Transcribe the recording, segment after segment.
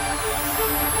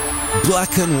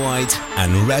Black and white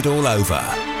and red all over.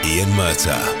 Ian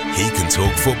Murtagh. He can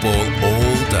talk football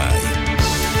all day.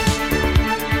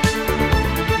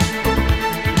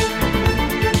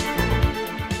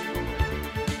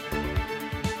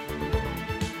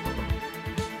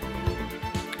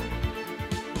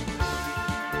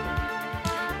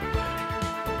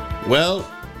 Well,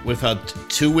 we've had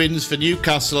 2 wins for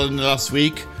Newcastle in the last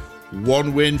week,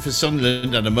 1 win for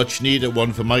Sunderland and a much-needed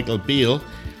one for Michael Beale,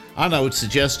 and I would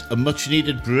suggest a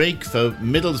much-needed break for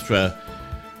Middlesbrough.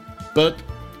 But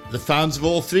the fans of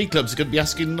all 3 clubs are going to be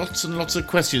asking lots and lots of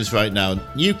questions right now.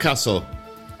 Newcastle,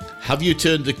 have you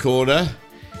turned the corner?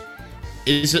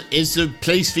 Is the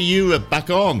place for Europe back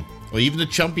on, or even the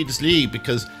Champions League?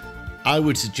 Because I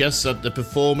would suggest that the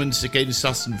performance against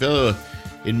Aston Villa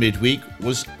in midweek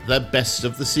was their best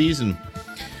of the season.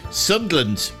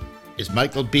 Sunderland, is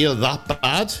Michael Beale that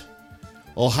bad?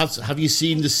 Or have you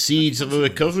seen the seeds of a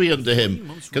recovery under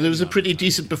him? Because it was a pretty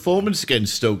decent performance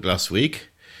against Stoke last week.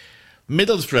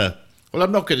 Middlesbrough, well,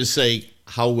 I'm not going to say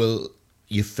how will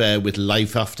you fare with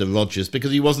life after Rodgers,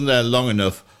 because he wasn't there long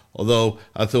enough, although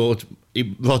I thought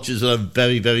Rodgers was a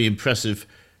very, very impressive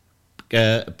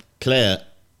player,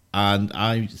 and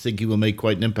I think he will make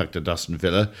quite an impact at Aston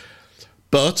Villa.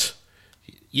 But,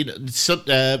 you know,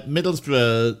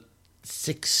 Middlesbrough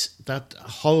 6, that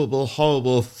horrible,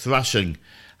 horrible thrashing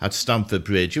at Stamford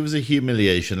Bridge. It was a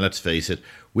humiliation, let's face it.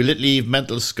 Will it leave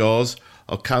mental scars,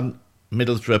 or can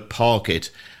Middlesbrough park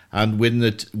it and win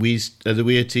the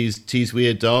Weir Tees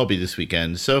Weir derby this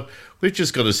weekend? So we've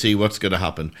just got to see what's going to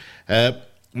happen.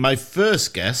 My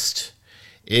first guest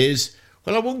is,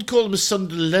 well, I wouldn't call him a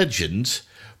Sunderland legend,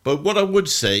 but what I would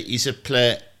say, he's a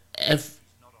player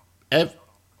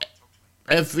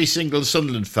every single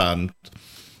Sunderland fan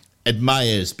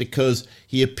admires, because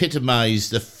he epitomised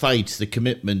the fight, the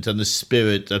commitment and the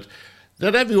spirit that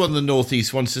everyone in the North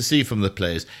East wants to see from the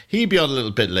players. He'll be on a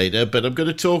little bit later, but I'm going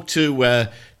to talk to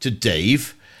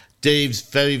Dave. Dave's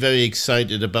very, very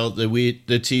excited about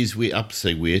the Tees Weir. I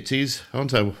say Weir Tees,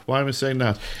 aren't I? Why am I saying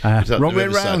that? Wrong way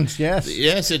round, yes.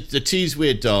 Yes, it's the Tees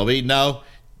Weir derby. Now,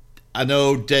 I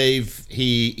know Dave,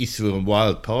 he threw a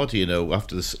wild party, you know,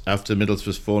 after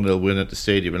Middlesbrough's 4-0 win at the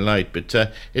Stadium in Light, but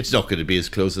it's not going to be as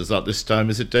close as that this time,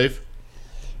 is it, Dave?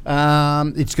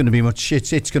 It's going to be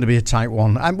it's going to be a tight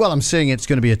one. I'm saying it's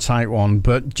going to be a tight one,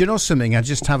 but do you know something? I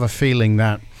just have a feeling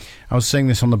that, I was saying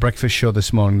this on the breakfast show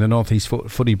this morning, the North East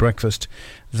Footy Breakfast,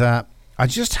 that I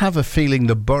just have a feeling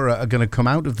the Borough are going to come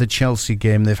out of the Chelsea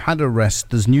game. They've had a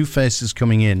rest. There's new faces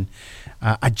coming in.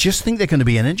 I just think they're going to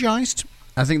be energised.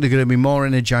 I think they're going to be more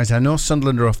energised. I know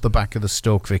Sunderland are off the back of the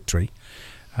Stoke victory,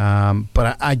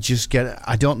 but I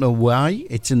don't know why.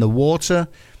 It's in the water.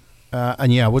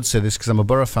 And yeah, I would say this because I'm a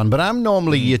Borough fan, but I'm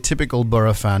normally your typical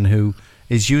Borough fan who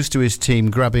is used to his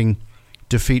team grabbing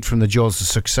defeat from the jaws of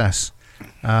success.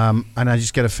 And I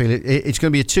just get a feeling it's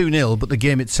going to be a 2-0, but the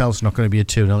game itself's not going to be a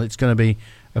 2-0. It's going to be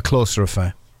a closer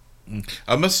affair.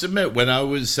 I must admit, when I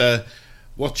was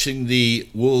watching the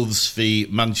Wolves v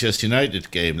Manchester United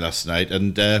game last night,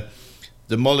 and the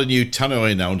Molyneux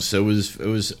Tannoy announcer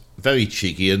was very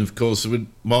cheeky, and of course with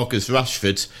Marcus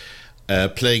Rashford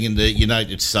playing in the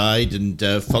United side and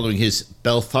following his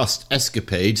Belfast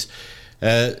escapades,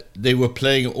 they were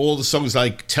playing all the songs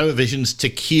like Television's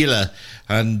Tequila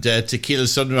and Tequila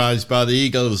Sunrise by the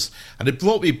Eagles, and it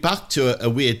brought me back to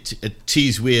a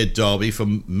Tees Weir derby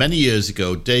from many years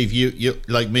ago. Dave, you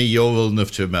like me, you're old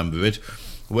enough to remember it.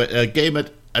 A game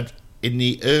in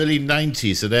the early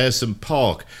 90s at Ayresome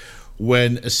Park,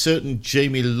 when a certain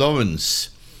Jamie Lawrence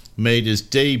made his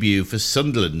debut for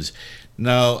Sunderland.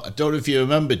 Now, I don't know if you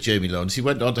remember Jamie Lawrence. He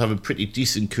went on to have a pretty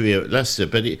decent career at Leicester,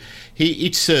 but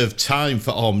he'd served time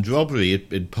for armed robbery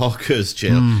in Parkhurst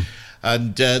Jail.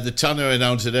 And the Tanner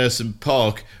announcer at Ayresome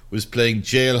Park was playing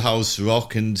Jailhouse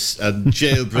Rock and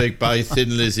Jailbreak by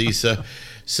Thin Lizzy. So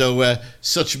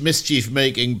such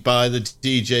mischief-making by the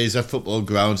DJs at football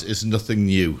grounds is nothing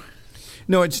new.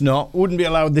 No, it's not. Wouldn't be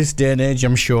allowed this day and age,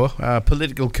 I'm sure.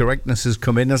 Political correctness has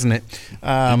come in, hasn't it?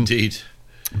 Indeed.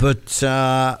 But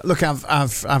look,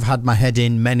 I've had my head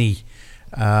in many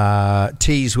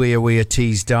Tees Weir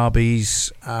Tees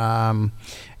derbies.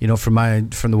 You know, from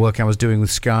the work I was doing with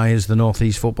Sky as the North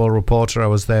East football reporter, I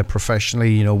was there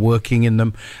professionally, you know, working in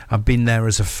them. I've been there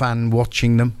as a fan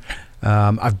watching them.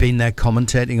 I've been there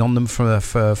commentating on them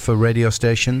for radio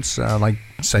stations like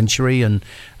Century and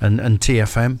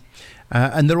TFM.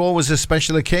 And they're always a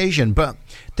special occasion, but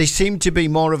they seem to be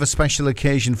more of a special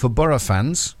occasion for Borough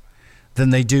fans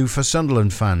than they do for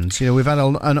Sunderland fans. You know, we've had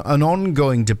an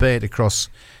ongoing debate across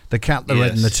the Cat, the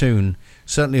Red and the Toon,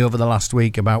 certainly over the last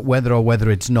week, about whether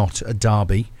it's not a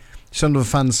derby. Sunderland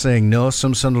fans saying no.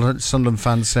 Some Sunderland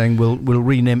fans saying we'll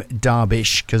rename it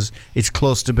Derbysh because it's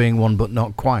close to being one, but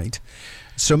not quite.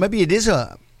 So maybe it is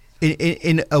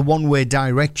in a one-way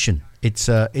direction. It's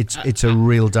a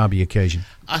real derby occasion.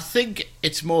 I think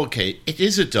it's more okay. It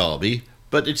is a derby,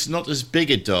 but it's not as big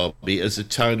a derby as a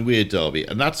Town Weir derby,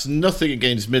 and that's nothing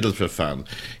against Middlesbrough fans.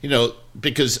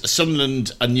 Because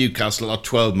Sunderland and Newcastle are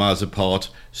 12 miles apart,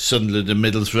 Sunderland and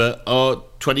Middlesbrough are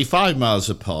 25 miles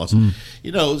apart.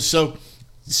 So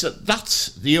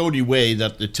that's the only way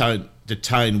that the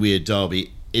Town Weir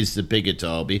derby is the bigger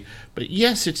derby. But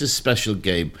yes, it's a special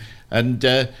game. And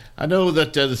I know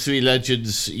that the three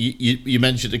legends, you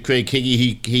mentioned that Craig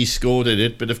Higgy, he scored in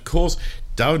it, but of course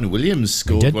Darren Williams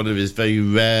scored one of his very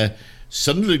rare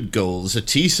Sunderland goals, a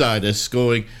Teessider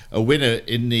scoring a winner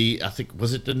in the, I think,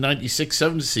 was it the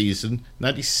 96-7 season?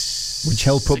 Which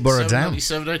helped put Borough down.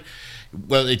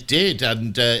 Well, it did,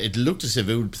 and it looked as if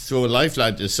it would throw a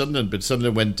lifeline to Sunderland, but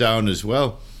Sunderland went down as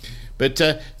well. But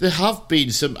there have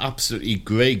been some absolutely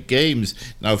great games.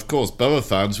 Now, of course, Borough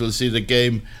fans will see the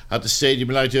game at the Stadium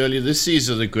Light earlier this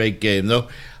season, a great game, though.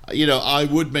 I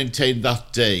would maintain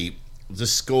that day the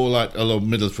scoreline, although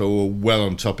Middlesbrough were well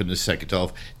on top in the second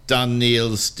half, Dan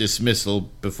Neil's dismissal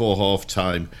before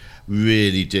half-time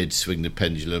really did swing the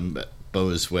pendulum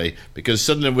Borough's way, because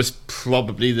Sunderland was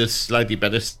probably the slightly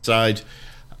better side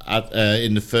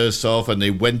in the first half, and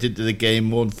they went into the game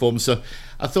more informed. So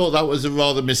I thought that was a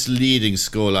rather misleading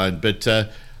scoreline, but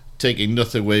taking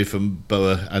nothing away from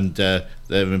Borough and their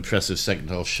impressive second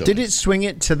half shot. Did it swing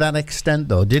it to that extent,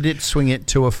 though? Did it swing it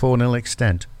to a 4-0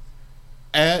 extent?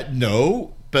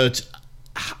 No, but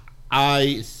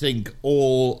I think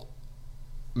all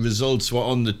results were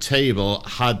on the table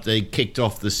had they kicked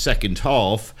off the second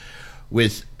half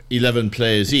with 11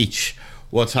 players each.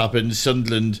 What happened,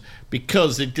 Sunderland,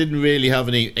 because they didn't really have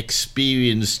any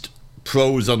experienced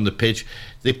pros on the pitch,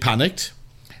 they panicked.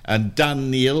 And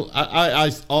Dan Neil,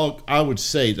 I would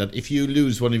say that if you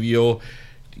lose one of your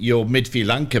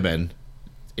midfield anchormen,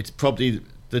 it's probably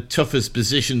the toughest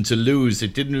position to lose. They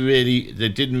didn't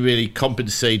really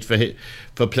compensate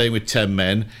for playing with 10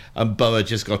 men, and Borough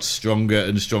just got stronger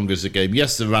and stronger as the game.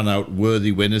 Yes, they ran out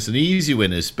worthy winners and easy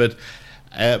winners, but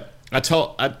I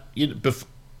thought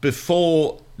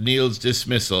before Neil's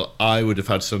dismissal, I would have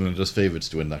had Sunderland as favourites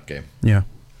to win that game. Yeah,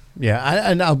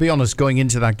 and I'll be honest, going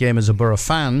into that game as a Borough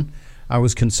fan, I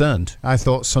was concerned. I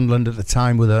thought Sunderland at the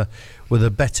time were a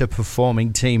better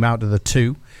performing team out of the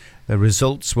two. The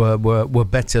results were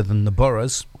better than the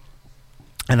Boroughs,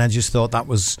 and I just thought I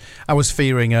was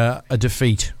fearing a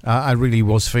defeat. I really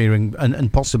was fearing,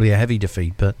 and possibly a heavy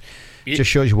defeat, but it just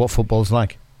shows you what football's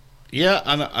like. Yeah,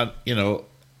 and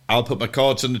I'll put my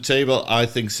cards on the table. I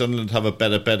think Sunderland have a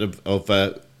better bet of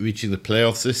reaching the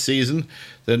playoffs this season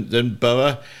than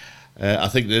Borough. I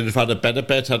think they'd have had a better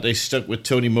bet had they stuck with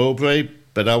Tony Mowbray,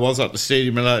 but I was at the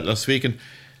Stadium last week, and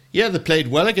yeah, they played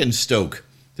well against Stoke.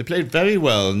 They played very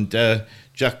well, and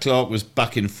Jack Clarke was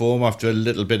back in form after a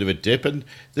little bit of a dip, and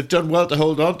they've done well to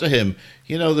hold on to him.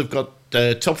 They've got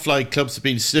top-flight clubs have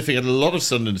been sniffing at a lot of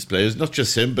Sunderland's players, not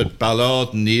just him, but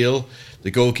Ballard, Neil,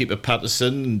 the goalkeeper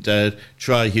Patterson, and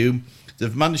Tri Hume.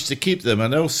 They've managed to keep them. I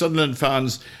know Sunderland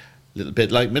fans, a little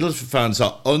bit like Middlesbrough fans,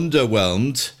 are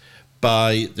underwhelmed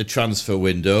by the transfer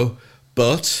window,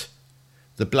 but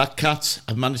the Black Cats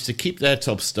have managed to keep their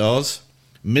top stars.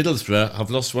 Middlesbrough have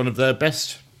lost one of their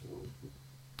best.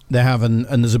 They have, and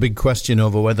there's a big question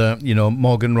over whether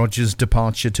Morgan Rogers'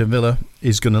 departure to Villa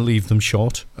is going to leave them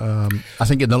short. I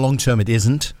think in the long term it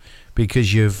isn't,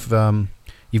 because you've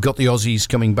got the Aussies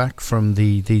coming back from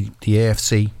the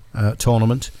AFC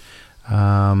tournament,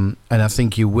 and I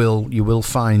think you will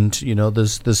find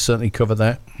there's certainly cover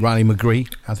there. Riley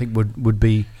McGree, I think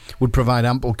would provide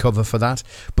ample cover for that.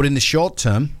 But in the short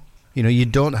term, you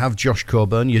don't have Josh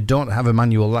Coburn, you don't have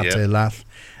Emmanuel Latte-Lath,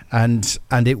 and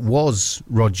it was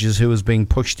Rodgers who was being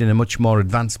pushed in a much more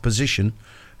advanced position,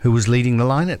 who was leading the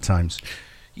line at times.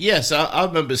 Yes, I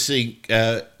remember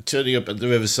turning up at the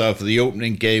Riverside for the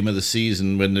opening game of the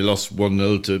season when they lost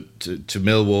 1-0 to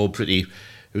Millwall. It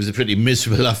was a pretty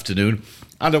miserable afternoon,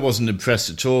 and I wasn't impressed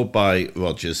at all by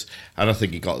Rodgers, and I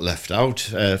think he got left out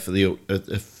for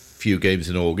a few games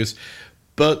in August.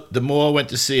 But the more I went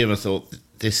to see him, I thought,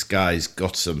 this guy's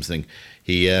got something.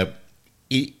 He's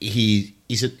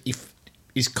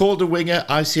called a winger.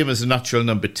 I see him as a natural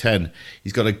number 10.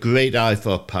 He's got a great eye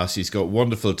for a pass. He's got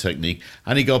wonderful technique,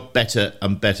 and he got better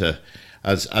and better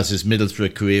as his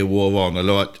Middlesbrough career wore on.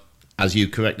 Although, as you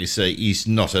correctly say, he's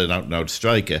not an out-and-out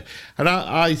striker, and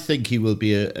I think he will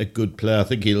be a good player. I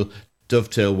think he'll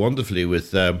dovetail wonderfully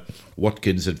with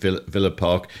Watkins at Villa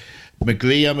Park.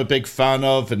 McGree, I'm a big fan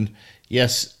of, and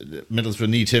yes, Middlesbrough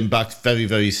need him back very,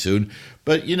 very soon.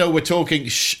 But, we're talking,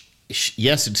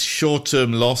 yes, it's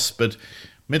short-term loss, but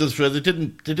Middlesbrough,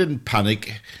 they didn't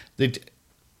panic.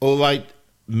 All right,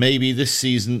 maybe this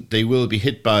season they will be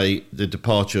hit by the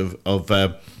departure of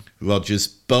Rodgers,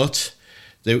 but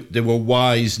they were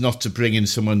wise not to bring in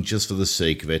someone just for the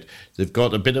sake of it. They've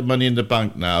got a bit of money in the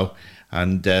bank now,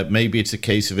 and maybe it's a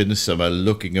case of in the summer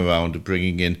looking around and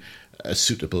bringing in a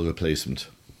suitable replacement.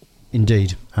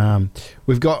 Indeed.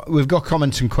 We've got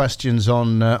comments and questions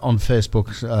on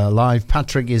Facebook Live.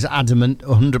 Patrick is adamant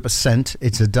 100%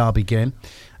 it's a derby game.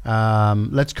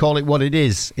 Let's call it what it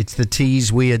is. It's the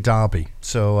Tees Weir derby.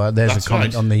 So there's a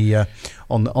comment right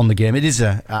on the game. It is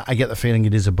I get the feeling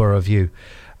it is a Borough view.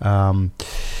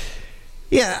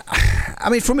 Yeah, I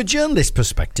mean, from a journalist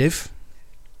perspective,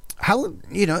 how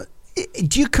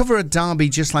do you cover a derby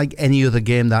just like any other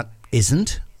game that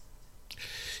isn't?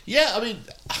 Yeah, I mean,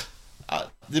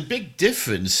 the big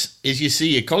difference is you see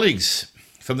your colleagues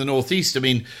from the northeast. I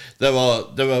mean, there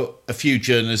are a few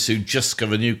journalists who just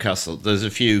cover Newcastle. There's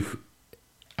a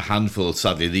handful,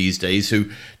 sadly, these days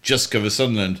who just cover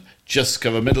Sunderland, just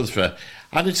cover Middlesbrough,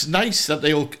 and it's nice that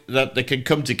they can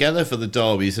come together for the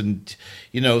derbies. And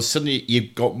suddenly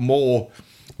you've got more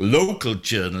local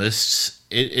journalists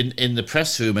in the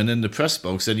press room and in the press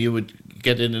box than you would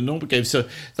get in a normal game. So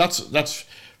that's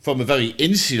from a very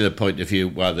insular point of view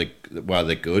why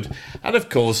they're good. And of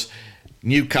course,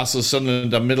 Newcastle,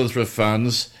 Sunderland and Middlesbrough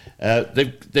fans,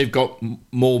 they've got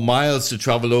more miles to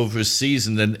travel over a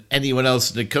season than anyone else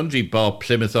in the country, bar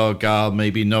Plymouth, Argyle,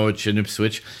 maybe Norwich and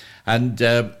Ipswich. And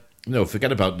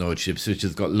forget about Norwich. Ipswich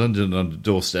has got London on the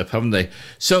doorstep, haven't they?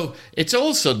 So it's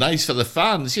also nice for the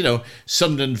fans.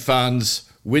 Sunderland fans,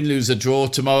 win, lose or draw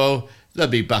tomorrow, they'll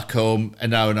be back home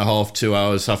an hour and a half, 2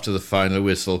 hours after the final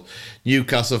whistle.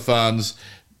 Newcastle fans,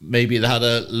 maybe they had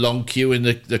a long queue in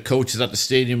the coaches at the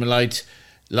Stadium Light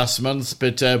last month,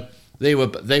 but they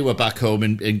were back home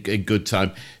in good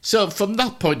time. So from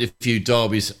that point of view,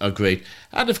 derbies are great.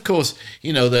 And of course,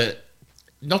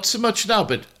 not so much now,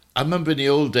 but I remember in the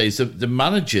old days, the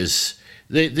managers,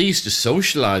 they used to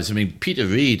socialise. I mean, Peter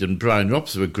Reid and Brian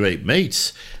Robson were great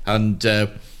mates, and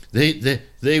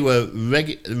they were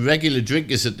regular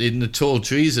drinkers in the tall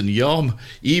trees and Yarm,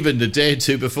 even the day or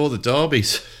two before the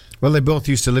derbies. Well, they both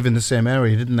used to live in the same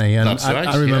area, didn't they? And that's right,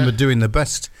 I remember doing the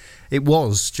best. It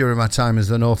was during my time as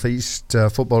the North East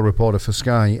football reporter for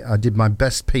Sky. I did my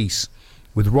best piece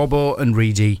with Robbo and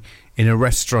Reedy in a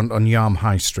restaurant on Yarm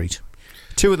High Street.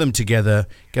 Two of them together,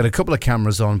 get a couple of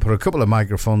cameras on, put a couple of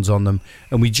microphones on them,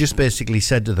 and we just basically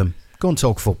said to them, go and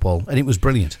talk football. And it was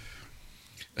brilliant.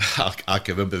 I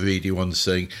can remember Reedy once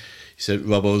saying, he said,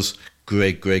 Robbo's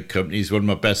great company. He's one of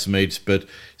my best mates, but he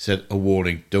said, a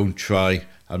warning, don't try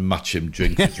and match him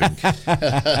drink for drink.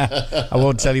 I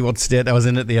won't tell you what state I was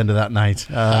in at the end of that night.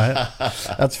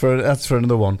 That's for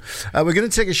another one. We're going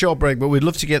to take a short break, but we'd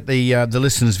love to get the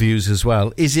listeners' views as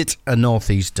well. Is it a North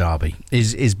East derby?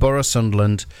 Is Borough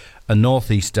Sunderland a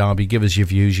North East derby? Give us your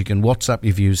views. You can WhatsApp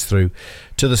your views through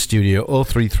to the studio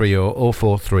 0330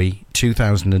 043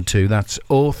 2002. That's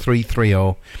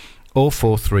 0330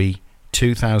 043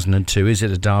 2002. Is it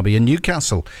a derby? And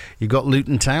Newcastle, you've got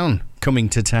Luton Town coming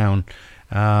to town.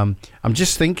 I'm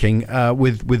just thinking,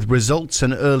 with results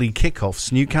and early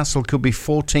kickoffs, Newcastle could be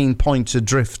 14 points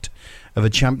adrift of a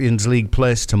Champions League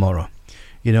place tomorrow.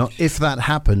 If that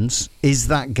happens, is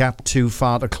that gap too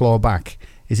far to claw back?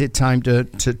 Is it time to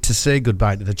say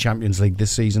goodbye to the Champions League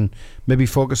this season? Maybe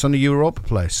focus on the Europa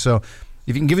place. So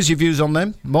if you can give us your views on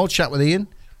them, more chat with Ian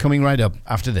coming right up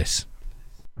after this.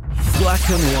 Black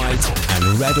and white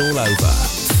and red all over.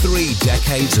 3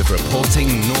 decades of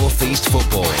reporting North East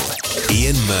football.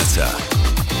 Ian Murtagh.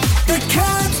 The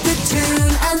Cats, the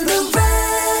Tune and the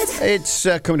Red. It's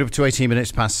coming up to 18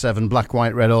 minutes past 7. Black,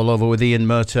 white, red all over with Ian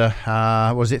Murtagh.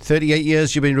 Was it 38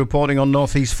 years you've been reporting on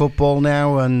North East football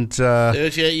now? And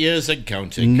 38 years and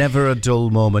counting. Never a dull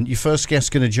moment. Your first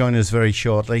guest's going to join us very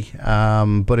shortly.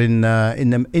 But in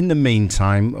the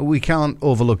meantime, we can't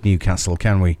overlook Newcastle,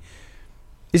 can we?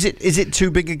 Is it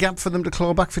too big a gap for them to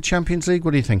claw back for Champions League?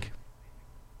 What do you think?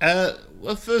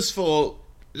 Well, first of all,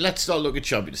 let's not look at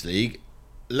Champions League.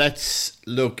 Let's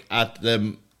look at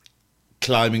them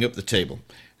climbing up the table.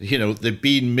 They've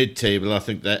been mid-table. I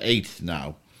think they're 8th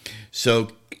now.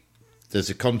 So there's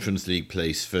a Conference League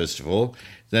place, first of all.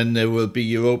 Then there will be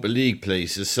Europa League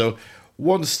places. So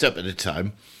one step at a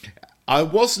time. I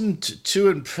wasn't too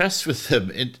impressed with them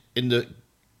in the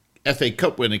FA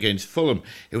Cup win against Fulham.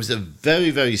 It was a very,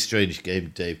 very strange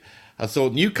game, Dave. I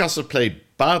thought Newcastle played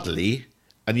badly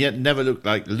and yet never looked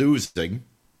like losing.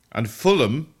 And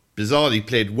Fulham, bizarrely,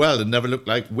 played well and never looked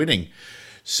like winning.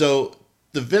 So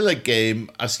the Villa game,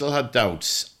 I still had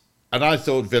doubts. And I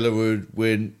thought Villa would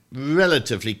win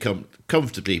relatively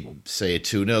comfortably, say a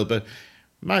 2-0. But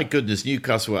my goodness,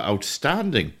 Newcastle were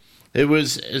outstanding. It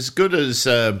was as good as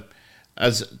a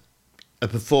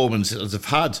performance as I've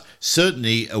had,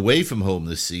 certainly away from home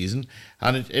this season.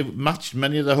 And it matched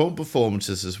many of the home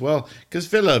performances as well. Because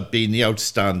Villa being the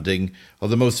outstanding or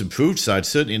the most improved side,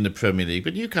 certainly in the Premier League.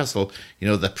 But Newcastle,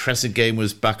 the pressing game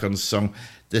was back on song.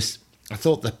 I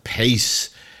thought the pace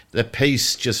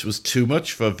just was too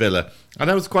much for Villa.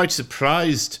 And I was quite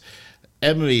surprised.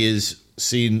 Emery is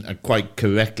seen quite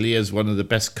correctly as one of the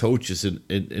best coaches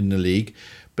in the league.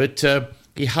 But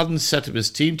he hadn't set up his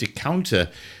team to counter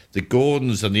the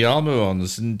Gordons and the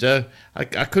Almirons. And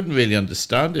I couldn't really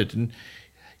understand it. And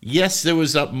yes, there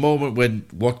was that moment when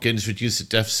Watkins reduced the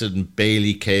deficit and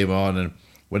Bailey came on. And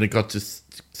when it got to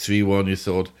 3-1, you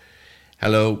thought,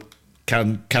 hello,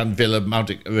 can Villa mount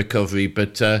a recovery?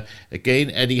 But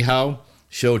again, Eddie Howe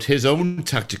showed his own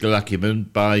tactical acumen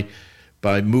by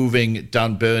moving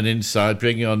Dan Burn inside,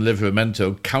 bringing on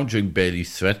Livramento, countering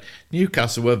Bailey's threat.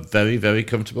 Newcastle were very, very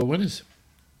comfortable winners.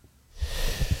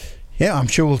 Yeah, I'm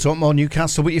sure we'll talk more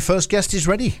Newcastle, but your first guest is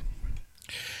ready.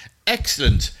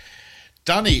 Excellent.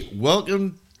 Danny,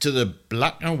 welcome to the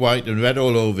Black and White and Red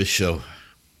All Over show.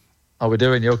 How are we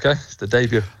doing? You okay? It's the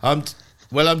debut. I'm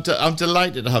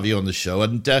delighted to have you on the show.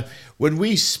 And when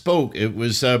we spoke, it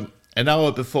was an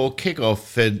hour before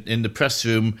kickoff in the press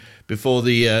room before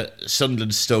the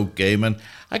Sunderland Stoke game. And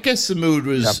I guess the mood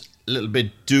was a little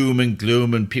bit doom and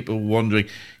gloom, and people wondering,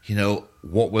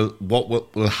 what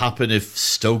will happen if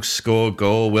Stoke score a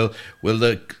goal? Will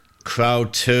the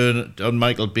crowd turn on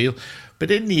Michael Beale?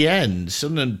 But in the end,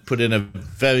 Sunderland put in a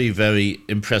very, very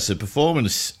impressive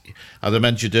performance. As I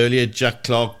mentioned earlier, Jack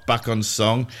Clarke back on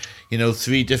song.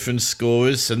 3 different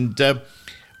scorers. And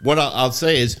what I'll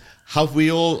say is, have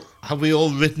we all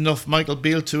written off Michael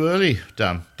Beale too early,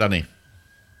 Danny?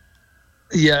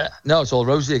 Yeah, no, it's all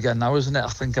rosy again now, isn't it? I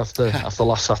think after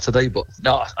last Saturday, but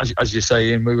no, as you're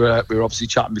saying, we were obviously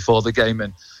chatting before the game,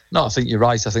 and no, I think you're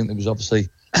right. I think there was obviously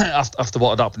after what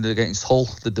had happened against Hull,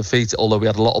 the defeat. Although we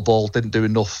had a lot of ball, didn't do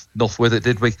enough with it,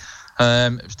 did we?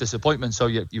 It was disappointment. So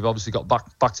you've obviously got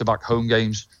back-to-back home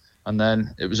games, and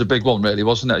then it was a big one, really,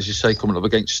 wasn't it? As you say, coming up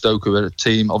against Stoke, who were a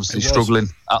team obviously struggling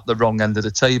at the wrong end of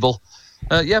the table.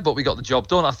 But we got the job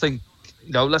done. I think.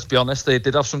 Let's be honest, they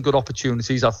did have some good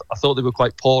opportunities. I thought they were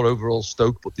quite poor overall,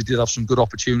 Stoke, but they did have some good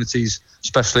opportunities,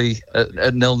 especially at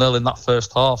 0-0 in that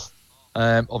first half.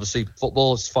 Obviously,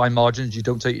 football is fine margins. You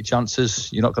don't take your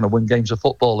chances. You're not going to win games of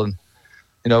football. And,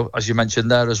 as you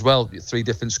mentioned there as well, 3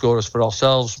 different scorers for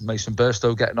ourselves. Mason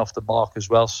Burstow getting off the mark as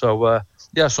well. So,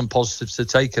 some positives to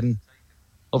take. And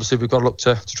obviously, we've got to look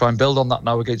to try and build on that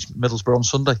now against Middlesbrough on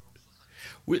Sunday.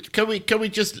 Can we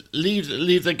just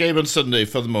leave the game on Sunday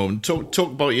for the moment? Talk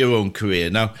about your own career.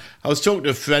 Now, I was talking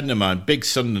to a friend of mine, big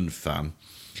Sunderland fan,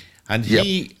 and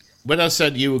when I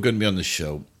said you were going to be on the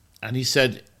show, and he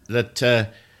said that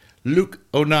Luke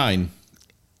O'Nien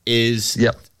is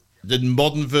the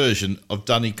modern version of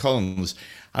Danny Collins,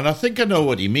 and I think I know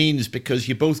what he means, because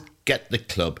you both get the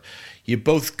club, you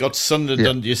both got Sunderland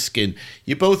under your skin,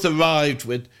 you both arrived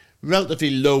with relatively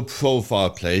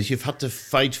low-profile players. You've had to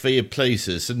fight for your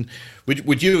places. And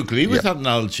would you agree with that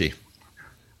analogy?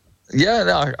 Yeah,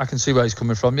 no, I can see where he's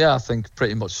coming from. Yeah, I think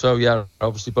pretty much so. Yeah,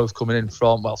 obviously both coming in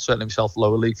from, certainly himself,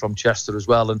 lower league from Chester as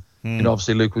well. And,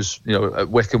 obviously Luke was, at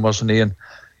Wycombe, wasn't he? And,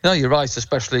 you're right,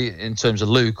 especially in terms of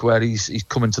Luke, where he's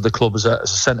coming to the club as a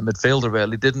centre midfielder,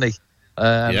 really, didn't he?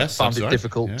 Yes, found it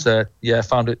difficult.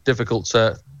 Found it difficult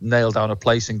to nail down a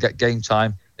place and get game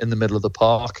time in the middle of the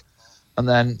park. And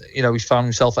then, he's found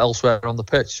himself elsewhere on the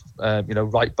pitch.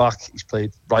 Right back, he's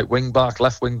played right wing back,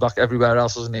 left wing back, everywhere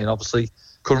else, hasn't he? And obviously,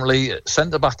 currently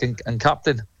centre back and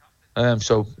captain.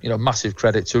 Massive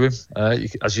credit to him.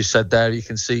 As you said there, you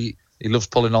can see he loves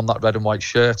pulling on that red and white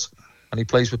shirt, and he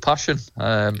plays with passion.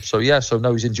 So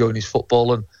now he's enjoying his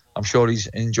football, and I'm sure he's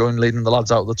enjoying leading the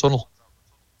lads out of the tunnel.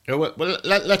 Well,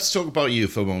 let's talk about you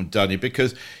for a moment, Danny,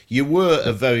 because you were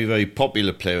a very, very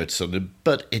popular player at Sunderland,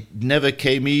 but it never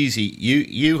came easy.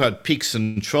 You had peaks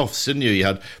and troughs, didn't you? You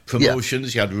had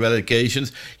promotions, you had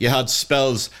relegations, you had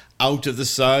spells out of the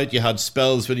side, you had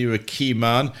spells when you were a key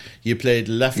man. You played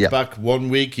left back 1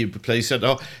 week, you played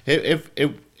centre.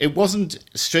 It wasn't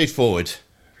straightforward.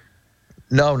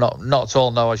 No, not at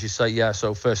all. No, as you say,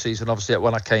 So first season, obviously,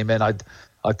 when I came in,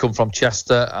 I'd come from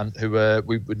Chester, and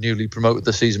we were newly promoted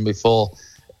the season before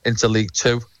into League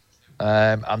Two.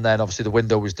 And then obviously the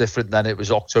window was different. Then it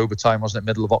was October time, wasn't it?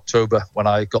 Middle of October, when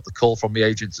I got the call from the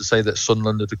agent to say that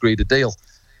Sunderland had agreed a deal.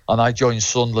 And I joined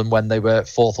Sunderland when they were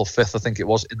 4th or 5th, I think it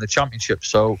was, in the Championship.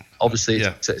 So obviously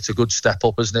it's a good step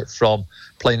up, isn't it, from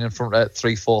playing in front of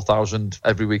 3,000-4,000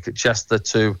 every week at Chester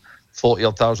to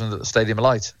 40-odd thousand at the Stadium of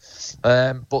Light.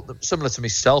 But similar to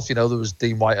myself, there was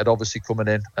Dean White had obviously coming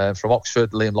in from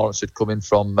Oxford. Liam Lawrence had come in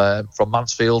from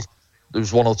Mansfield. There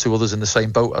was one or two others in the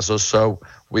same boat as us. So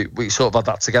we sort of had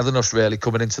that togetherness really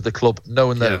coming into the club,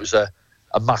 knowing that it was a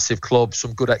massive club,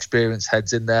 some good experienced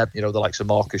heads in there, the likes of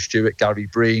Marcus Stewart, Gary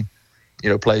Breen,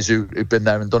 players who've been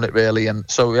there and done it really. And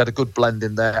so we had a good blend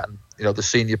in there, and, the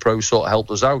senior pros sort of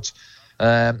helped us out.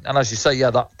 And as you say,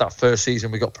 that first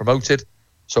season we got promoted.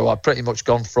 So I've pretty much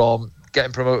gone from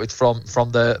getting promoted from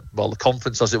the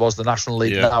conference as it was, the National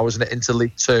League now, isn't it, into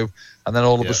League Two. And then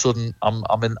all of a sudden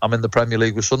I'm in the Premier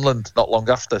League with Sunderland not long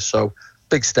after. So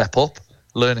big step up.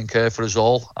 Learning curve for us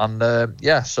all, and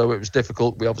so it was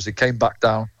difficult. We obviously came back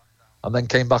down and then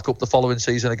came back up the following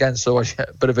season again, so a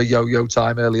bit of a yo-yo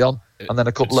time early on, and then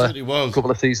a couple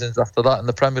of seasons after that in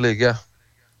the Premier League.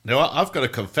 Now, I've got a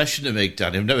confession to make,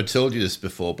 Danny. I've never told you this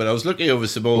before, but I was looking over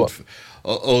some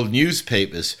old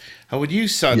newspapers, and when you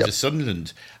signed for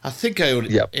Sunderland, I think I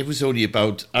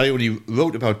only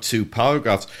wrote about 2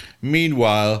 paragraphs.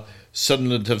 Meanwhile,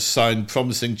 Sunderland have signed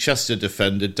promising Chester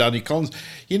defender Danny Collins.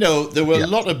 There were a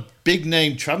lot of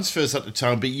big-name transfers at the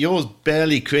time, but yours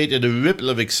barely created a ripple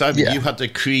of excitement. You had to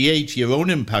create your own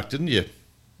impact, didn't you?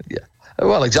 Yeah.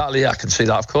 Well, exactly. I can see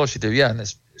that. Of course you do, and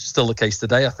it's still the case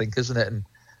today, I think, isn't it? And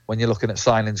when you're looking at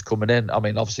signings coming in, I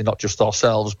mean, obviously not just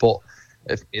ourselves, but,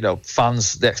 if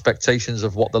fans, the expectations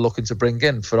of what they're looking to bring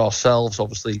in for ourselves,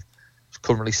 obviously,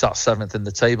 currently sat 7th in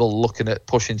the table, looking at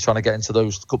pushing, trying to get into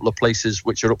those couple of places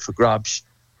which are up for grabs.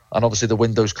 And obviously the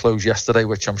window's closed yesterday,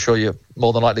 which I'm sure you're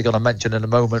more than likely going to mention in a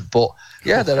moment. But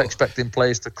they're expecting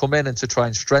players to come in and to try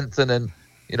and strengthen, and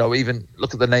even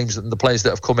look at the names and the players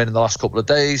that have come in the last couple of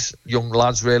days. Young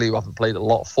lads really who haven't played a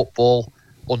lot of football,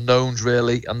 unknowns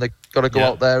really, and they've got to go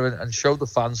out there and show the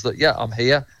fans that I'm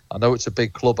here. I know it's a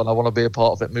big club and I want to be a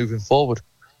part of it moving forward.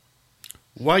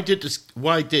 Why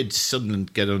did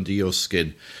Sunderland get under your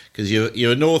skin? Because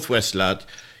you're a Northwest lad.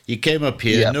 You came up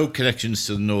here, no connections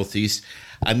to the Northeast,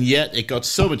 and yet it got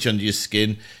so much under your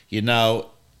skin. You're now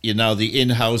the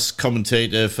in-house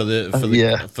commentator for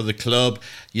the club.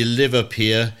 You live up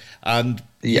here, and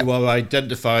you are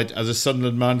identified as a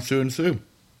Sunderland man through and through.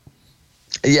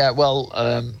 Yeah, well,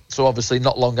 so obviously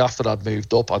not long after I'd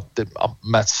moved up, I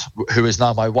met who is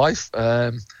now my wife.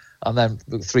 And then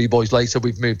 3 boys later,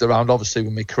 we've moved around, obviously,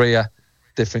 with my career,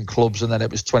 different clubs. And then it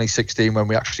was 2016 when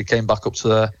we actually came back up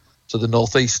to the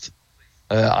Northeast.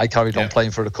 I carried on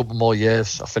playing for a couple more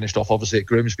years. I finished off, obviously, at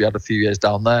Grimsby. I had a few years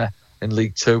down there in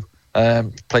League Two.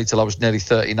 Played till I was nearly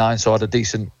 39, so I had a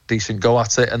decent go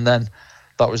at it. And then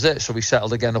that was it. So we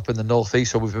settled again up in the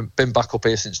Northeast. So we've been back up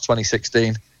here since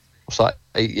 2016. It's like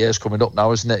 8 years coming up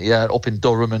now, isn't it? Yeah, up in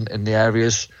Durham and in the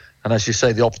areas. And as you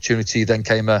say, the opportunity then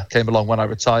came along when I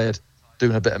retired,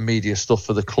 doing a bit of media stuff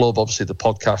for the club, obviously the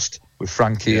podcast with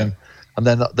Frankie, and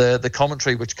then the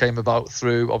commentary which came about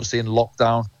through, obviously, in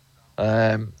lockdown.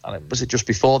 And was it just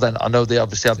before then? I know they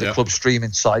obviously had the club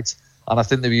streaming site, and I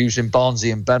think they were using Barnsley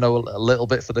and Benno a little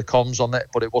bit for the comms on it,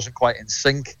 but it wasn't quite in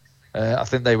sync. I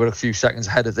think they were a few seconds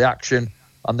ahead of the action.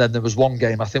 And then there was one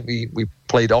game, I think we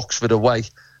played Oxford away,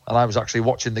 and I was actually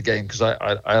watching the game because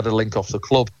I had a link off the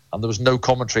club, and there was no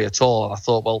commentary at all. And I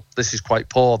thought, well, this is quite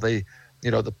poor. The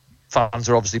fans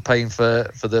are obviously paying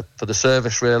for the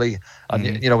service, really.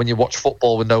 And when you watch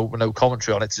football with no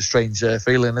commentary on it, it's a strange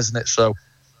feeling, isn't it? So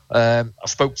I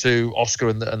spoke to Oscar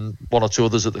and 1 or 2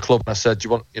 others at the club, and I said, do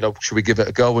you want, should we give it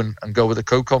a go and go with the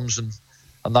co-coms?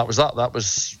 And that was that. That was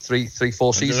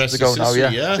 3-4 seasons ago now.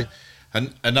 Yeah.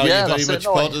 And now you're very much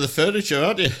part of the furniture,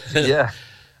 aren't you?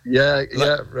 Yeah,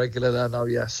 regular there now.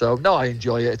 Yeah. So no, I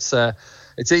enjoy it.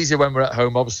 It's easier when we're at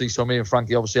home, obviously. So me and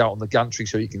Frankie obviously out on the gantry,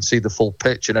 so you can see the full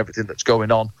pitch and everything that's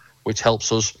going on, which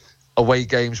helps us. Away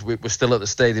games, we're still at the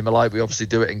Stadium of Light. We obviously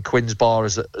do it in Quinn's Bar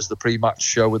as the pre-match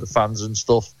show with the fans and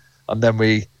stuff, and then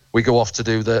we go off to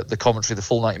do the commentary, the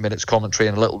full 90 minutes commentary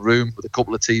in a little room with a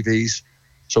couple of TVs.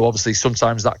 So obviously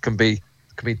sometimes that can be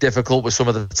difficult with some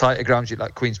of the tighter grounds,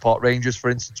 like Queen's Park Rangers, for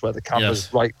instance, where the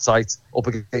camera's right tight up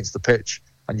against the pitch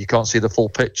and you can't see the full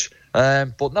pitch.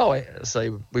 But no, I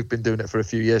say we've been doing it for a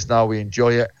few years now. We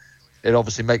enjoy it. It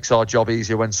obviously makes our job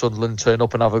easier when Sunderland turn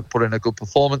up and put in a good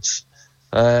performance.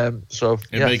 So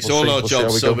it makes all our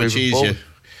jobs so much easier.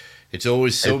 It's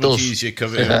always so much easier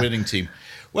covering a winning team.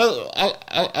 Well,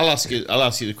 I'll ask you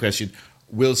the question: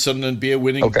 will Sunderland be a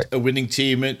winning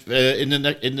team in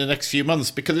the next few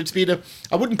months? Because it's been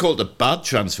I wouldn't call it a bad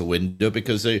transfer window,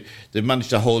 because they managed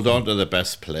to hold on to the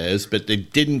best players, but they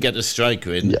didn't get a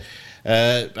striker in.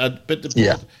 But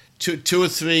two or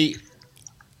three,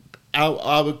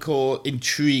 I would call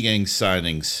intriguing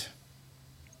signings.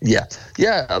 Yeah,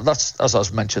 that's as I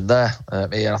was mentioned there,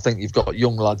 Ian. I think you've got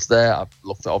young lads there. I've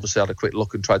had a quick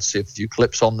look and tried to see a few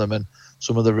clips on them and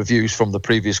some of the reviews from the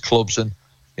previous clubs. And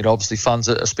obviously fans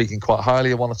are speaking quite highly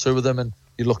of one or two of them. And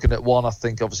you're looking at one. I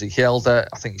think obviously Hjelde.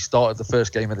 I think he started the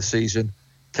first game of the season,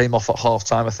 came off at half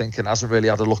time, I think, and hasn't really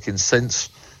had a look in since.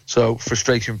 So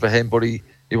frustration for him, but he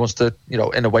wants to,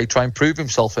 in a way, try and prove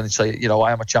himself and say,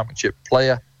 I am a championship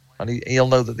player, and he'll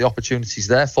know that the opportunity's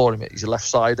there for him. He's a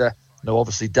left-sider.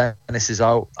 Obviously Dennis is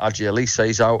out, Adji Elise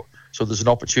is out, so there's an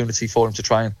opportunity for him to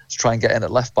try and get in at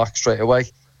left back straight away.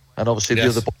 And obviously the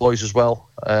other boys as well.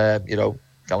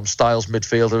 Callum Styles,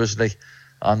 midfielder, isn't he?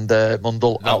 And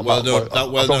Mundell. That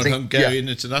well-known Hungarian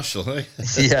international, eh?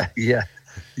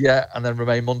 Yeah. And then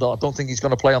Romain Mundell. I don't think he's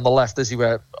going to play on the left, is he?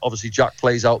 Where obviously Jack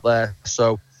plays out there,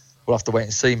 so we'll have to wait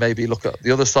and see. Maybe look at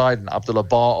the other side. And Abdullah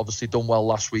Bar obviously done well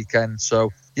last weekend,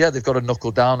 so. Yeah, they've got to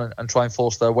knuckle down and try and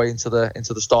force their way into the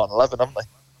starting 11, haven't they?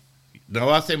 No,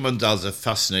 I think Mundell's a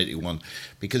fascinating one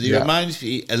because he reminds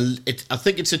me. I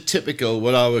think it's a typical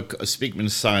what I would a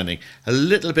Speakman signing, a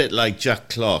little bit like Jack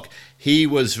Clark. He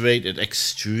was rated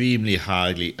extremely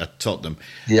highly at Tottenham.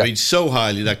 Yeah. I mean, so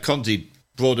highly that Conte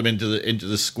brought him into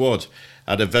the squad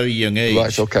at a very young age.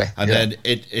 Right. Okay. And then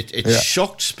it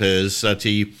shocked Spurs that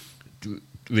he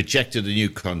rejected a new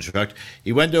contract.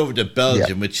 He went over to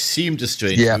Belgium, which seemed a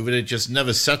strange move, but it just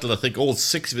never settled. I think all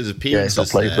 6 of his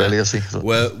appearances were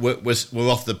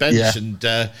off the bench, and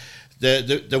there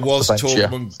was talk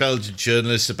among Belgian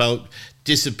journalists about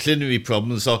disciplinary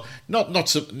problems, or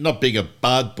not being a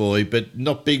bad boy, but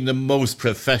not being the most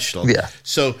professional. Yeah.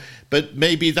 So, but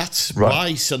maybe that's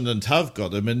why Sunderland have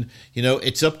got him, and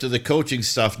it's up to the coaching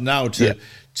staff now to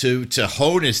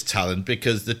hone his talent,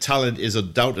 because the talent is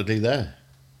undoubtedly there.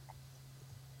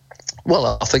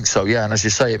 Well, I think so, yeah. And as you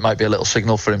say, it might be a little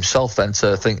signal for himself then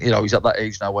to think, he's at that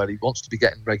age now where he wants to be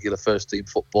getting regular first-team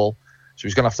football. So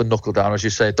he's going to have to knuckle down. As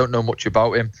you say, don't know much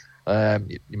about him.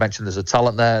 You mentioned there's a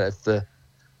talent there.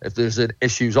 If there's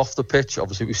issues off the pitch,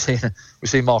 obviously we've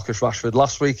seen Marcus Rashford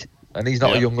last week, and he's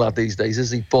not a young lad these days,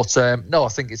 is he? But no, I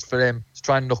think it's for him to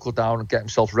try and knuckle down and get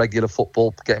himself regular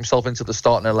football, get himself into the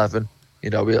starting 11,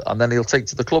 and then he'll take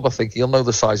to the club. I think he'll know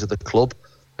the size of the club.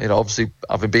 Obviously,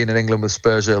 having been in England with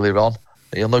Spurs earlier on,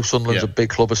 he'll know Sunderland's a big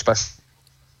club, especially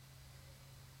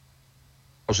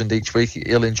each week.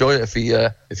 He'll enjoy it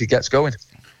if he gets going.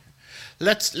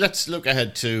 Let's look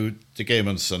ahead to the game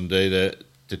on Sunday,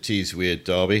 the Tees Weird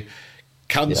derby.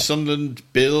 Can Sunderland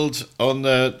build on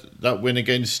that win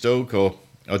against Stoke, or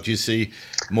do you see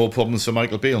more problems for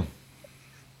Michael Beale?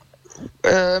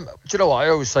 Do you know what I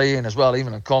always say, Ian, as well,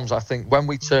 even in comms, I think when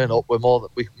we turn up, we're more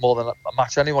than a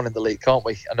match anyone in the league, can't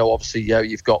we? I know obviously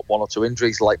you've got 1 or 2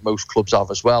 injuries like most clubs have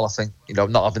as well. I think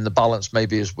not having the balance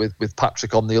maybe is with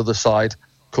Patrick on the other side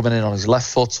coming in on his left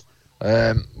foot.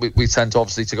 We tend to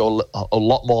obviously to go a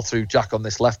lot more through Jack on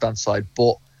this left hand side,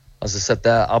 but as I said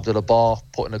there, Abdullah Bar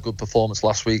put in a good performance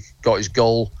last week, got his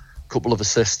goal, a couple of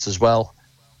assists as well.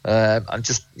 And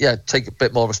just take a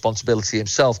bit more responsibility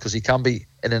himself, because he can be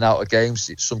in and out of games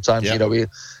sometimes.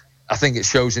 I think it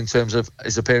shows in terms of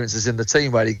his appearances in the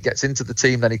team, where he gets into the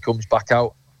team, then he comes back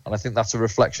out, and I think that's a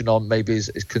reflection on maybe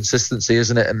his consistency,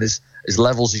 isn't it, and his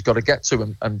levels he's got to get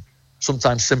to, and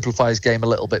sometimes simplify his game a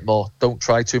little bit more. Don't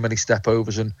try too many step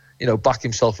overs, and back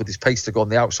himself with his pace to go on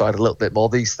the outside a little bit more,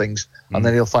 these things, and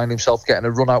then he'll find himself getting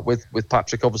a run out with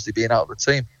Patrick obviously being out of the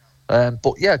team.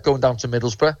 But going down to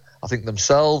Middlesbrough, I think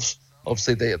themselves,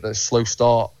 obviously they had a slow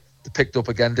start. They picked up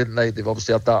again, didn't they? They've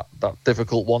obviously had that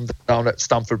difficult one down at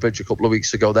Stamford Bridge a couple of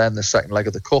weeks ago there in the second leg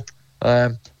of the Cup.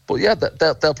 But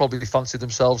they'll probably fancy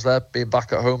themselves there, being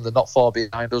back at home. They're not far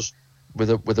behind us with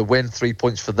a win, 3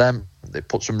 points for them. It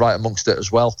puts them right amongst it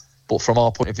as well. But from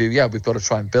our point of view, we've got to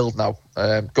try and build now.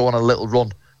 Go on a little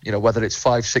run, whether it's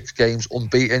 5-6 games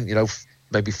unbeaten,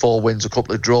 maybe 4 wins, a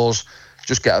couple of draws,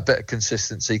 just get a bit of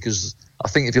consistency, because I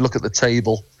think if you look at the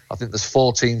table, I think there's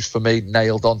 4 teams for me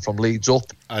nailed on from Leeds up.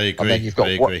 I agree. And then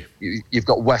you've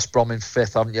got West Brom in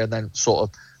 5th, haven't you? And then sort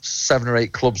of 7 or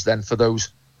 8 clubs then for those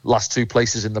last 2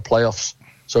 places in the playoffs.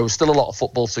 So still a lot of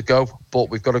football to go, but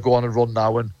we've got to go on a run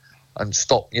now and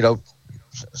stop,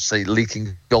 say,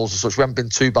 leaking goals and such. We haven't been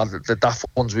too bad. The daft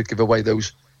ones we give away,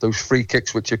 those free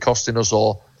kicks which are costing us,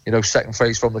 or second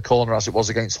phase from the corner, as it was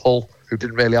against Hull, who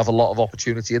didn't really have a lot of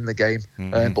opportunity in the game,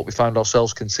 but we found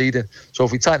ourselves conceding. So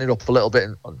if we tighten it up a little bit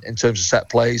in terms of set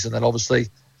plays, and then obviously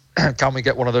can we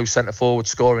get one of those centre forwards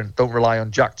scoring? Don't rely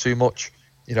on Jack too much.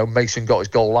 Mason got his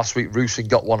goal last week. Rusyn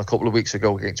got one a couple of weeks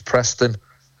ago against Preston.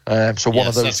 So one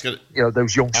of Yes, those,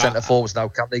 those young centre forwards now,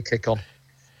 can they kick on?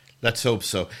 Let's hope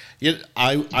so.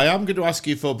 I am going to ask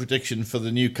you for a prediction for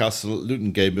the Newcastle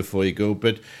Luton game before you go,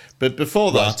 but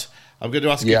before that, I'm going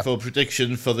to ask you for a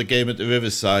prediction for the game at the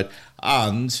Riverside,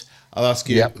 and I'll ask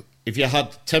you if you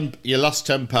had your last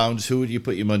 £10, who would you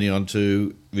put your money on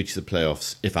to reach the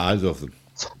playoffs, if either of them?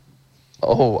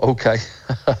 Oh, okay.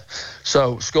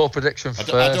 So score prediction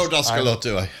first. I don't ask a lot,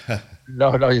 do I?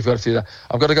 No, you've got to do that.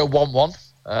 I'm going to go 1-1.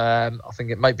 I think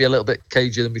it might be a little bit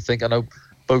cagier than we think. I know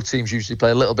both teams usually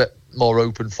play a little bit more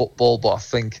open football, but I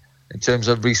think in terms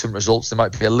of recent results, they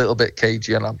might be a little bit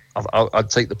cagey, and I'd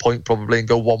take the point probably and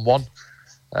go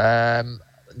 1-1.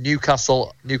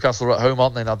 Newcastle are at home,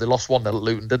 aren't they? Now they lost 1-0 at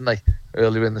Luton, didn't they,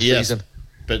 earlier in the season?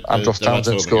 But Andros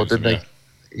Townsend scored, didn't he?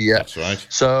 Yeah, that's right.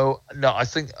 So no, I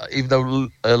think even though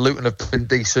Luton have been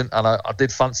decent, and I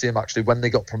did fancy him actually when they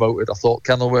got promoted, I thought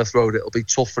Kenilworth Road it'll be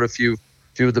tough for a few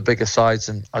of the bigger sides,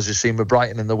 and as you've seen with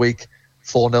Brighton in the week,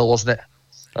 4-0, wasn't it?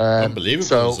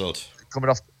 Unbelievable result. Coming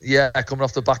off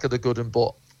the back of the good,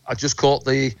 but I just caught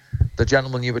the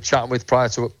gentleman you were chatting with prior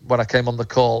to when I came on the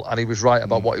call, and he was right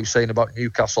about what he was saying about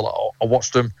Newcastle. I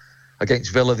watched them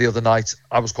against Villa the other night.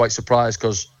 I was quite surprised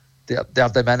because they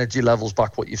had them energy levels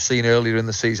back, what you've seen earlier in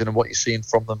the season and what you've seen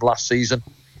from them last season.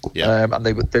 And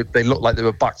they looked like they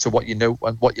were back to what you knew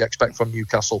and what you expect from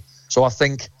Newcastle. So I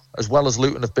think, as well as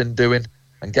Luton have been doing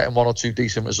and getting one or two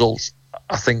decent results,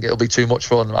 I think it'll be too much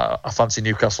fun. I fancy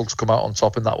Newcastle to come out on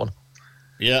top in that one.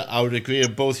 Yeah, I would agree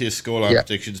on both your scoreline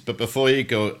predictions. But before you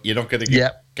go, you're not going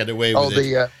to get away with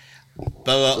it.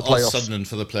 Borough or Sunderland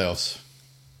for the playoffs?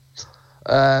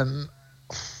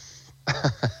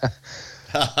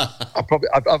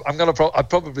 I'd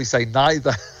probably say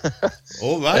neither.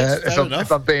 All right,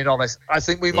 if I'm being honest, I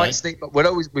think we might sneak. But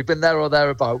we've been there or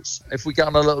thereabouts. If we get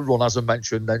on a little run, as I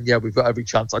mentioned, then we've got every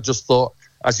chance. I just thought,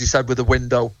 as you said with the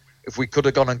window, if we could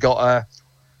have gone and got I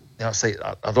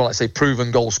don't like to say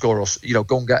proven goal scorer,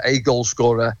 go and get a goal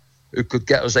scorer who could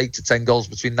get us 8 to 10 goals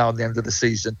between now and the end of the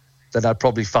season, then I'd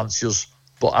probably fancy us.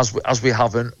 But as we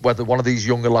haven't, whether one of these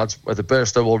younger lads, whether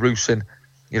Burstow or Rusin,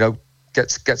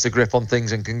 gets a grip on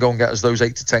things and can go and get us those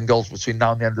 8 to 10 goals between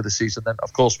now and the end of the season, then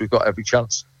of course we've got every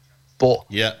chance. But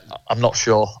I'm not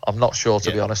sure.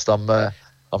 To be honest.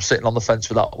 I'm sitting on the fence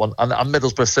with that one. And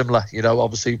Middlesbrough similar.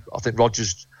 Obviously I think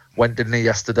Rodgers went, didn't he,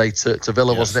 yesterday to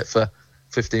Villa, wasn't it, for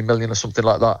 15 million or something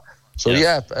like that. So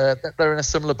they're in a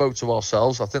similar boat to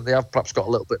ourselves. I think they have perhaps got a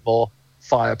little bit more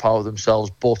firepower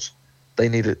themselves, but they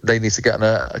need to get in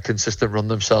a consistent run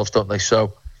themselves, don't they?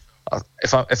 So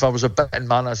if I was a betting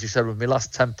man, as you said, with my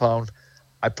last £10,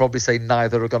 I'd probably say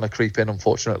neither are going to creep in,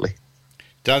 unfortunately.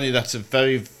 Danny, that's a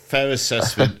very fair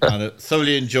assessment, and I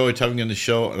thoroughly enjoyed having you on the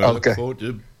show, and I look forward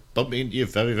to bumping into you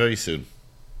very, very soon.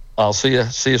 I'll see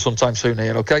you sometime soon,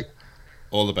 Ian, okay?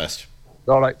 All the best.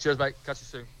 All right, cheers, mate. Catch you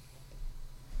soon.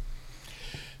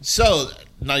 So,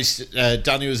 nice.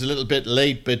 Danny was a little bit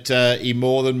late, but he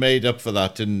more than made up for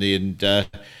that, didn't he? And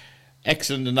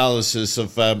excellent analysis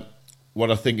of what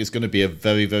I think is going to be a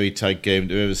very, very tight game at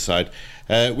the Riverside.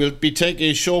 We'll be taking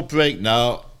a short break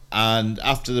now, and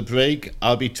after the break,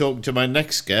 I'll be talking to my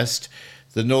next guest,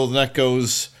 the Northern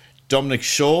Echo's Dominic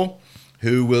Shaw,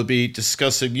 who will be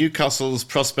discussing Newcastle's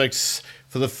prospects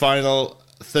for the final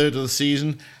third of the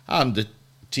season and the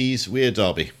Tees Weir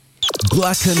derby.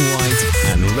 Black and white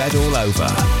and red all over.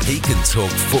 He can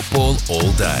talk football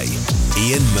all day.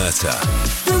 Ian Murtagh.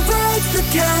 The red, the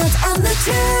count and the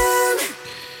tune.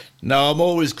 Now, I'm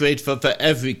always grateful for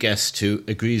every guest who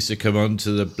agrees to come on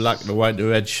to the Black and White and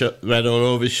Red All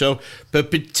Over show, but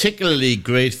particularly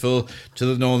grateful to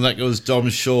the Northern Echo's Dom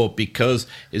Shaw, because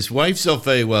his wife's not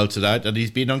very well tonight and he's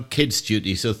been on kids'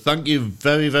 duty. So thank you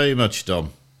very, very much,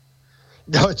 Dom.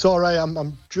 No, it's all right.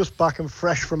 I'm just back and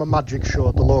fresh from a magic show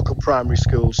at the local primary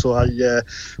school, so I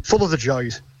full of the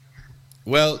joys.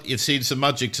 Well, you've seen some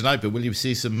magic tonight, but will you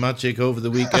see some magic over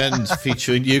the weekend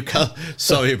featuring Newcastle?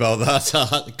 Sorry about that.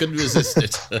 I couldn't resist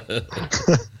it.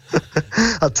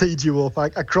 I teed you up. I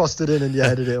crossed it in and you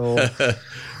headed it all.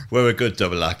 We're a good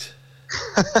double act.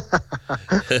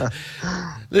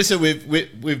 Listen,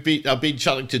 I've been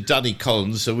chatting to Danny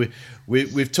Collins, so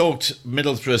we've talked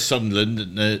Middlesbrough, Sunderland,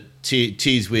 and the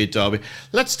Tees Weir derby.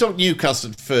 Let's talk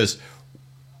Newcastle first.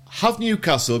 Have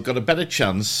Newcastle got a better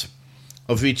chance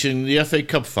of reaching the FA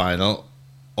Cup final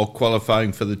or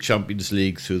qualifying for the Champions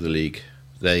League through the league?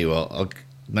 There you are.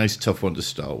 Nice tough one to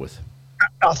start with.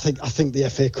 I think the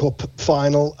FA Cup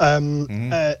final.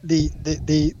 That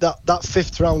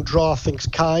fifth round draw, I think's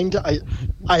kind.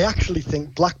 I actually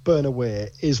think Blackburn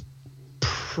away is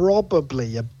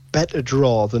probably a better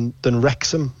draw than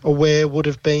Wrexham away would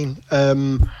have been.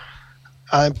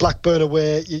 Blackburn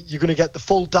away, you're going to get the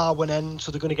full Darwin end,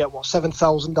 so they're going to get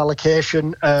 7,000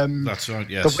 allocation. That's right,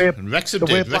 yes. And Wrexham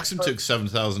did. Wrexham took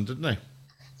 7,000, didn't they?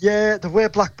 Yeah, the way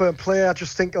Blackburn play, I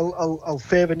just think I'll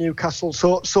favour Newcastle.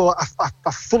 So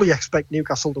I fully expect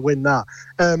Newcastle to win that.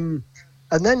 And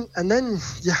then,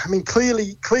 yeah, I mean,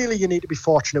 clearly, you need to be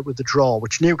fortunate with the draw,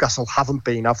 which Newcastle haven't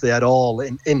been, have they, at all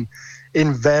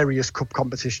in various cup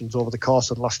competitions over the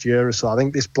course of the last year or so. I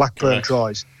think this Blackburn draw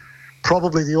is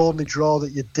probably the only draw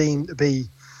that you deem to be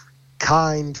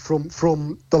kind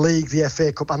from the league, the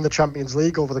FA Cup, and the Champions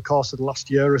League over the course of the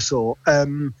last year or so.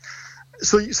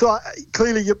 So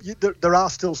clearly, there are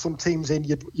still some teams in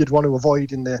you'd want to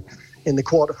avoid in the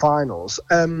quarterfinals.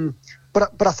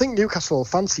 But I think Newcastle will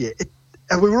fancy it.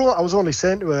 And I was only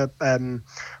saying to her,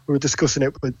 we were discussing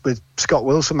it with Scott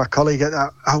Wilson, my colleague,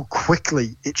 how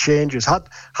quickly it changes. Had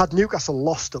Newcastle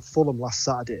lost at Fulham last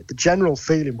Saturday, the general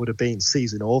feeling would have been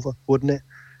season over, wouldn't it?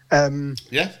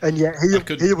 Yeah. And yet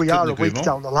here we are a week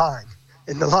down the line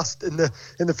in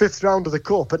the fifth round of the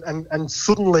cup, and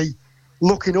suddenly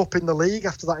looking up in the league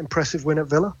after that impressive win at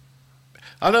Villa.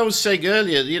 And I was saying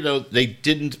earlier, they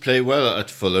didn't play well at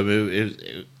Fulham.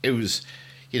 It was,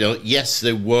 yes,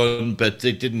 they won, but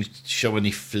they didn't show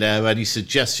any flair, any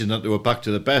suggestion that they were back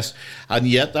to the best. And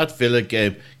yet that Villa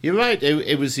game, you're right,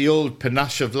 it was the old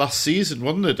panache of last season,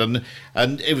 wasn't it?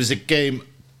 And it was a game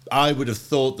I would have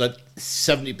thought that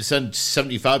 70%,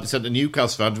 75% of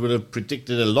Newcastle fans would have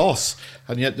predicted a loss,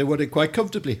 and yet they won it quite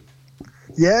comfortably.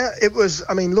 Yeah, it was.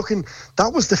 I mean,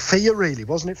 that was the fear, really,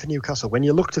 wasn't it, for Newcastle? When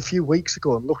you looked a few weeks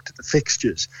ago and looked at the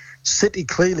fixtures, City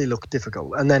clearly looked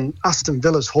difficult. And then Aston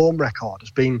Villa's home record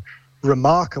has been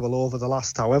remarkable over the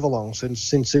last however long since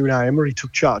Unai Emery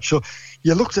took charge. So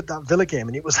you looked at that Villa game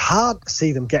and it was hard to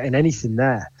see them getting anything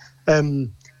there.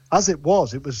 As it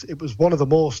was one of the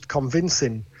most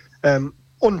convincing,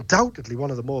 undoubtedly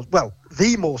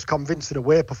the most convincing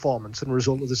away performance and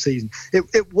result of the season.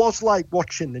 It was like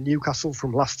watching the Newcastle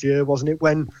from last year, wasn't it?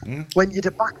 When you'd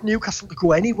have backed Newcastle to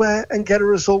go anywhere and get a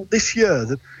result this year,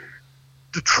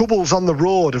 the troubles on the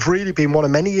road have really been one of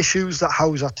many issues that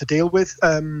Howe's had to deal with.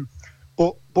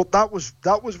 But that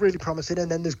was really promising.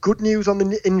 And then there's good news on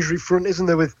the injury front, isn't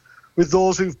there? With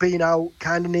those who've been out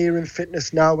kind of nearing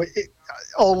fitness now,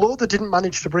 although they didn't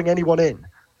manage to bring anyone in.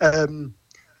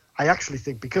 I actually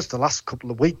think because the last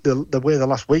couple of weeks, the way the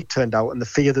last week turned out and the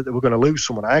fear that they were going to lose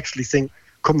someone, I actually think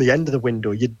come the end of the window,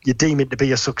 you deem it to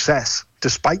be a success,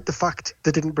 despite the fact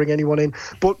they didn't bring anyone in.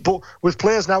 But with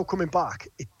players now coming back,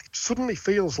 it suddenly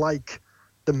feels like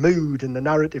the mood and the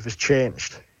narrative has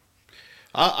changed.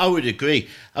 I would agree.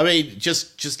 I mean,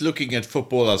 just looking at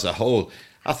football as a whole,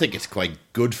 I think it's quite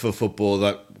good for football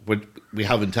that we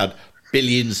haven't had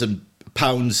billions and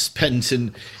pounds spent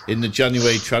in the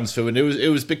January transfer when it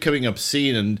was becoming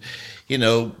obscene, and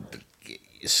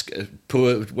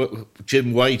poor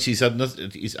Jim White, I don't know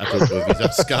if he's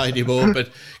at Sky anymore, but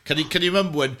can you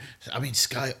remember when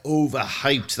Sky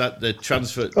overhyped the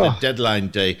transfer the deadline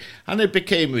day, and it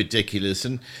became ridiculous.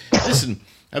 And listen,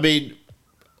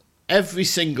 every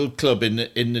single club in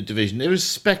the division,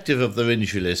 irrespective of their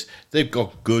injury list, they've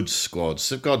got good squads.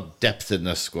 They've got depth in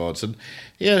their squads, and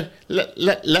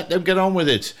let them get on with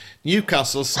it.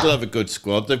 Newcastle still have a good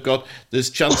squad. There's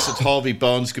chance that Harvey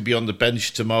Barnes could be on the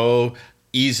bench tomorrow.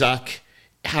 Isak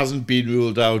hasn't been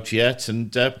ruled out yet,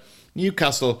 and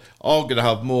Newcastle are going to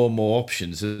have more and more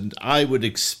options. And I would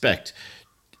expect,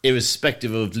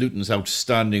 irrespective of Luton's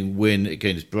outstanding win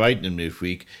against Brighton in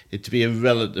midweek, it to be a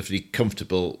relatively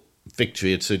comfortable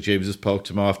victory at St James's Park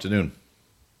tomorrow afternoon.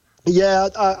 Yeah,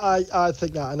 I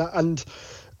think that. And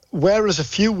whereas a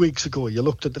few weeks ago you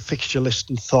looked at the fixture list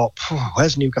and thought,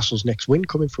 where's Newcastle's next win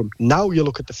coming from? Now you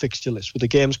look at the fixture list with the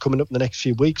games coming up in the next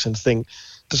few weeks and think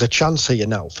there's a chance here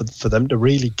now for them to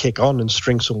really kick on and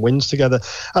string some wins together.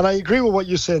 And I agree with what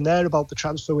you're saying there about the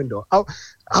transfer window.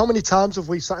 How many times have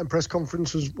we sat in press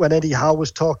conferences when Eddie Howe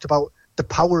has talked about the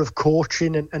power of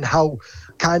coaching and how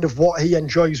kind of what he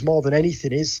enjoys more than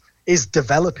anything is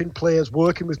developing players,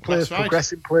 working with players,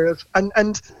 progressing players,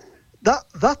 and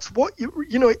that's what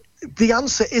the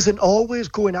answer isn't always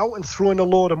going out and throwing a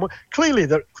load of money. Clearly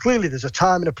there's a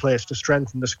time and a place to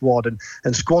strengthen the squad,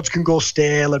 and squads can go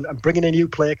stale, and bringing a new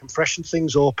player can freshen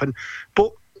things up,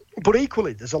 but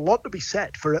equally there's a lot to be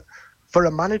said for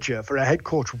a manager, for a head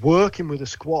coach working with a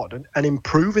squad and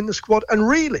improving the squad. And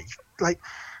really,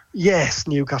 yes,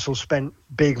 Newcastle spent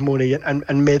big money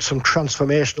and made some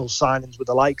transformational signings with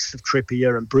the likes of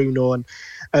Trippier and Bruno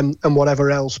and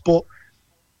whatever else. But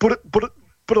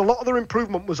a lot of their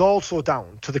improvement was also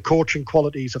down to the coaching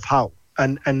qualities of Howe.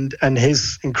 and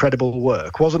his incredible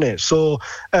work, wasn't it? So,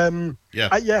 I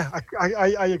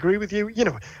agree with you. You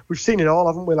know, we've seen it all,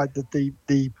 haven't we? Like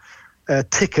the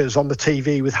tickers on the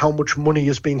TV with how much money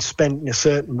has been spent in a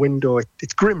certain window.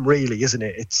 It's grim, really, isn't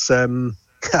it? It's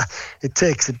it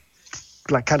takes it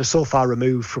like kind of so far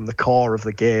removed from the core of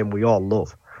the game we all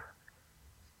love.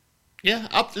 Yeah,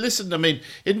 listen, I mean,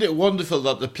 isn't it wonderful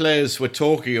that the players we're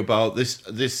talking about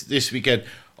this weekend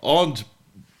aren't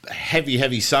heavy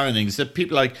signings? That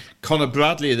people like Conor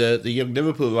Bradley, the young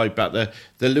Liverpool right back,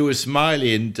 the Lewis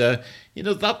Miley, and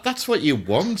that's what you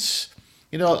want.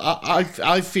 You know,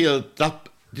 I feel that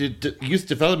the youth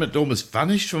development almost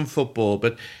vanished from football,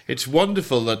 but it's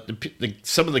wonderful that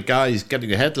some of the guys getting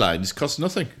the headlines cost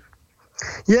nothing.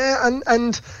 Yeah,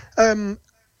 and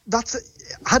that's.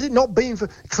 Had it not been for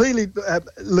clearly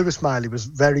Lewis Miley was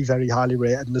very, very highly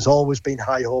rated, and there's always been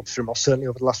high hopes for him, or certainly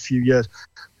over the last few years.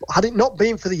 But had it not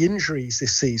been for the injuries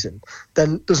this season,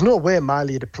 then there's no way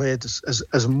Miley would have played as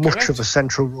much Correct. of a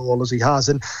central role as he has.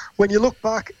 And when you look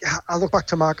back, I look back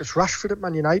to Marcus Rashford at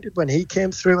Man United when he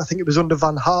came through. I think it was under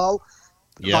Van Gaal.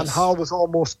 Yes. Van Gaal was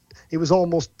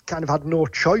almost kind of had no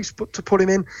choice but to put him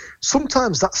in.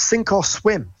 Sometimes that sink or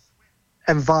swim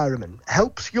environment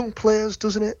helps young players,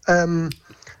 doesn't it?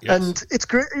 Yes. And it's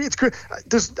great. It's great.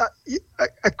 There's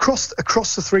across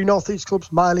the three North East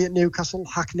clubs: Miley at Newcastle,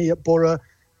 Hackney at Borough,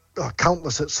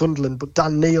 countless at Sunderland. But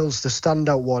Dan Neil's the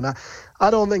standout one. I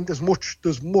don't think there's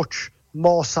much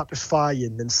more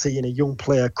satisfying than seeing a young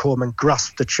player come and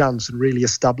grasp the chance and really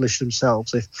establish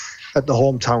themselves at the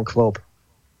hometown club.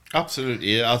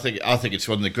 Absolutely, yeah. I think it's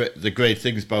one of the great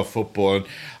things about football. And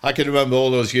I can remember all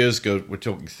those years ago. We're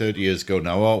talking 30 years ago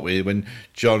now, aren't we? When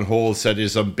John Hall said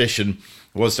his ambition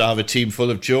was to have a team full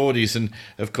of Geordies, and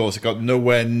of course it got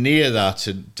nowhere near that,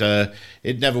 and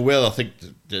it never will. I think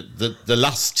the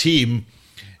last team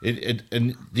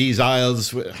in these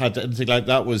Isles had anything like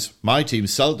that was my team,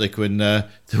 Celtic, when they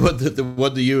won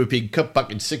the European Cup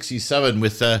back in '67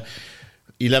 with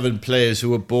 11 players who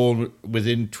were born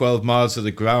within 12 miles of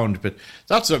the ground. But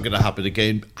that's not going to happen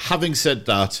again. Having said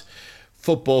that,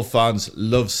 football fans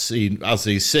love seeing, as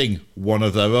they sing one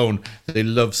of their own, they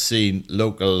love seeing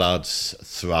local lads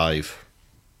thrive.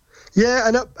 Yeah,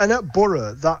 and at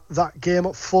Borough, that game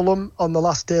at Fulham on the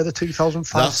last day of the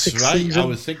 2005-6 That's right, season. I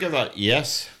was thinking of that,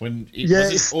 yes. Was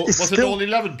it still, all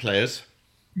 11 players?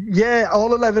 Yeah,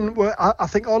 all 11 were, I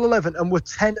think all 11, and were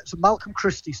 10. So Malcolm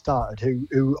Christie started,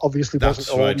 who obviously wasn't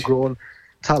a homegrown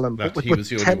talent, but he was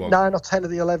the only one. 9 or 10 of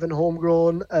the 11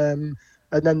 homegrown, and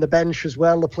then the bench as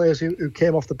well, the players who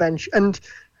came off the bench. And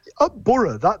at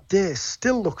Borough, that day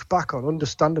still looked back on,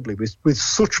 understandably, with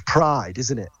such pride,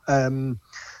 isn't it? And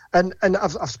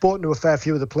I've spoken to a fair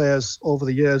few of the players over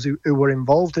the years who were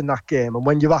involved in that game, and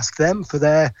when you ask them for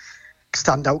their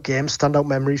standout games, standout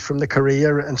memories from the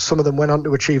career, and some of them went on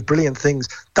to achieve brilliant things,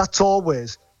 that's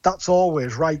always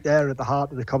right there at the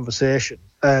heart of the conversation.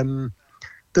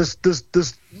 There's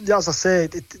as I say,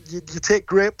 you take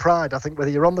great pride, I think,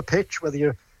 whether you're on the pitch, whether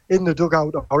you're in the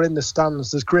dugout or in the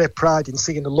stands, there's great pride in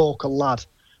seeing a local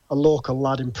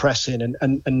lad impressing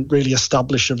and really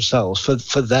establish themselves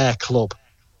for their club.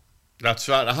 That's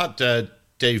right. I had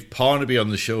Dave Parnaby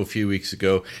on the show a few weeks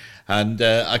ago, and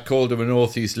I called him a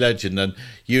North East legend, and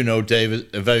you know Dave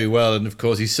very well, and of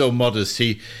course he's so modest.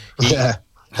 He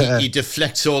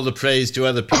deflects all the praise to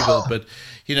other people, but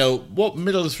you know what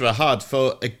Middlesbrough had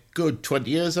for a good 20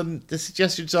 years, and the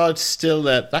suggestions are it's still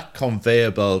there. That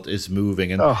conveyor belt is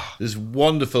moving, and there's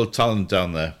wonderful talent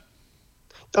down there.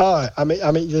 Oh, I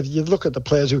mean, you look at the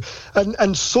players who,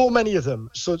 and so many of them,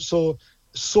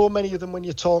 so many of them, when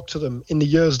you talk to them in the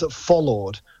years that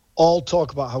followed, all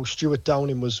talk about how Stuart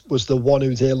Downing was the one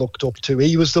who they looked up to.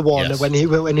 He was the one. Yes. when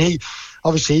he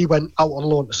obviously he went out on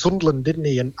loan to Sunderland, didn't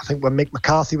he? And I think when Mick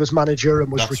McCarthy was manager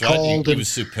and was That's recalled, right. He was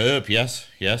superb. Yes.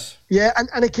 Yeah,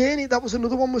 and again that was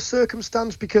another one with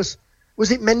circumstance, because was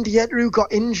it Mendieta who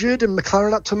got injured and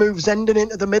McLaren had to move Zenden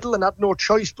into the middle and had no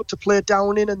choice but to play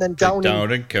Downing, and then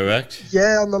Downing, correct.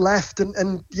 Yeah, on the left,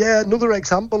 and yeah, another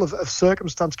example of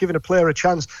circumstance giving a player a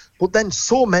chance. But then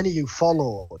so many who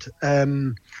followed,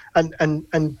 and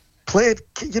played.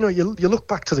 You know, you look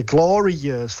back to the glory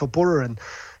years for Borough, and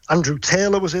Andrew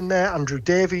Taylor was in there, Andrew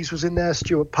Davies was in there,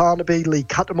 Stuart Parnaby, Lee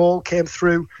Cattermole came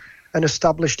through and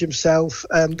established himself.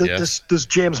 There's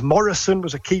James Morrison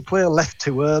was a key player, left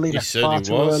too early. He certainly was.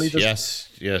 Early. Yes.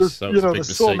 That was a big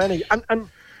there's so mistake. many, and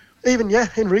even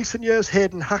in recent years,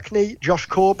 Hayden Hackney, Josh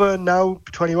Coburn, now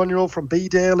 21-year-old from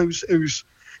Bedale, who's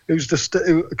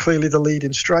clearly the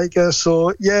leading striker.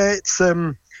 So yeah, it's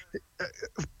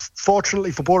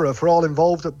fortunately for Borough, for all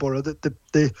involved at Borough, that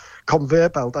the conveyor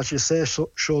belt, as you say,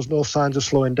 shows no signs of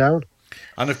slowing down.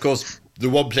 And of course, the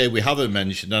one player we haven't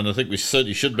mentioned, and I think we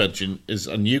certainly should mention, is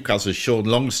Newcastle's Sean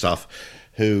Longstaff,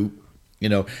 who,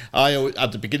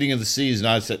 at the beginning of the season,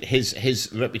 I said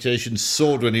his reputation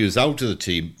soared when he was out of the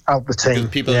team. Because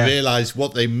people realised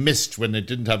what they missed when they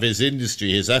didn't have his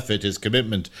industry, his effort, his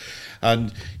commitment.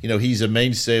 And, he's a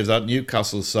mainstay of that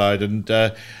Newcastle side. And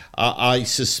I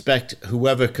suspect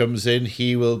whoever comes in,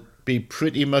 he will be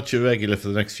pretty much a regular for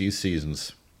the next few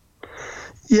seasons.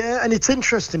 Yeah, and it's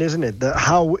interesting, isn't it, that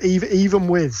how even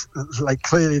with,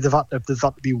 clearly they've had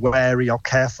to be wary or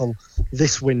careful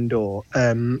this window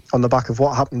on the back of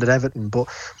what happened at Everton, but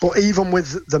even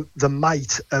with the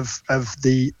might of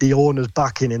the owners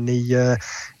backing in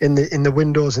the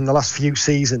windows in the last few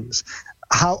seasons,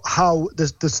 how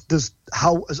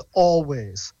has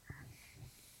always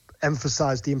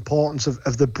emphasised the importance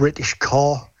of the British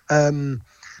core.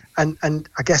 And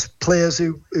I guess players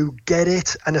who get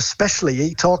it, and especially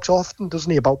he talks often, doesn't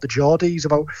he, about the Geordies,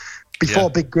 about before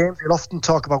big games, he'll often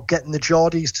talk about getting the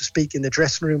Geordies to speak in the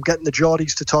dressing room, getting the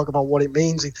Geordies to talk about what it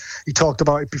means. He talked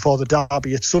about it before the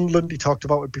derby at Sunderland, he talked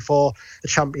about it before the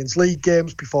Champions League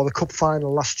games, before the cup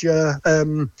final last year.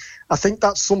 I think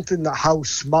that's something that how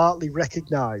smartly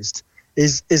recognised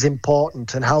is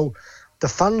important, and how the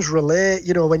fans relate.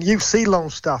 When you see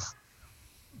Longstaff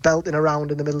belting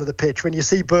around in the middle of the pitch, when you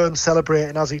see Burns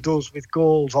celebrating as he does with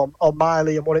goals, or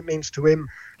Miley and what it means to him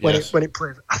when it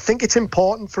plays, I think it's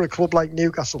important for a club like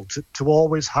Newcastle to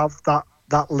always have that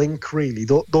link, really,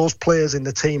 those players in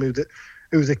the team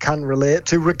who they can relate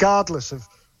to, regardless of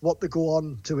what they go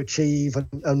on to achieve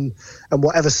and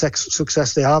whatever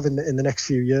success they have in the next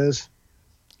few years.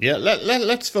 Yeah,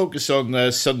 let's focus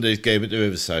on Sunday's game at the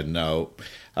Riverside now.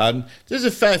 There's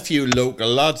a fair few local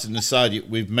lads in the side.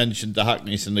 We've mentioned the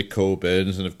Hackneys and the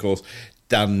Coburns, and of course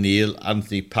Dan Neil,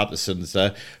 Anthony Patterson's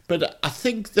there. But I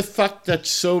think the fact that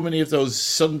so many of those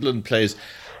Sunderland players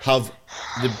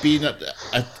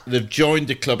they've joined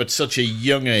the club at such a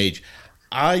young age,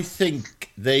 I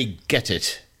think they get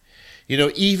it.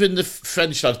 Even the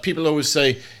French lads, people always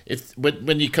say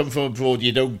when you come from abroad,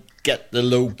 you don't get the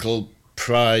local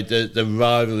pride, the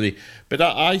rivalry. But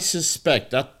I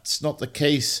suspect that's not the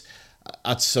case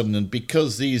at Sunderland,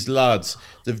 because these lads,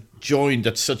 they've joined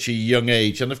at such a young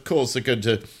age, and of course they're going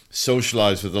to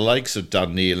socialise with the likes of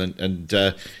Dan Neil and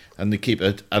the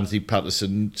keeper Anthony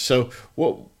Patterson. So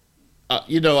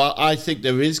I think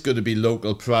there is going to be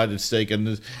local pride at stake,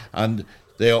 and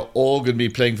they are all going to be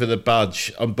playing for the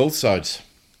badge on both sides.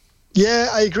 Yeah,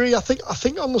 I agree. I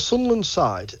think on the Sunderland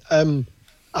side,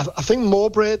 I think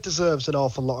Mowbray deserves an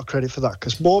awful lot of credit for that,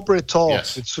 because Mowbray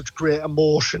talks with such great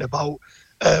emotion about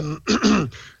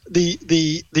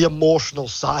the emotional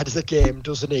side of the game,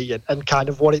 doesn't he? And kind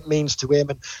of what it means to him.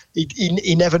 And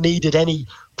he never needed any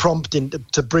prompting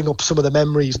to bring up some of the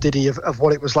memories, did he, of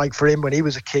what it was like for him when he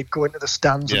was a kid, going to the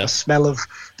stands and the smell of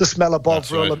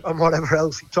Bovril and whatever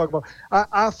else he talked about.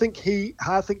 I think he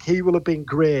will have been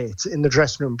great in the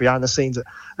dressing room behind the scenes at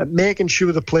making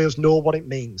sure the players know what it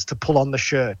means to pull on the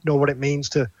shirt, know what it means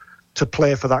to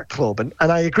play for that club. And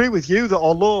I agree with you that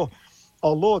although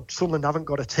Sunderland haven't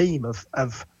got a team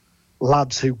of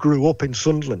lads who grew up in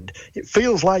Sunderland, it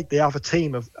feels like they have a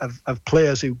team of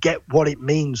players who get what it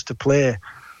means to play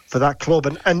for that club.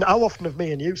 And how often have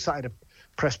me and you sat in a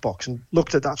press box and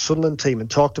looked at that Sunderland team and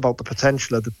talked about the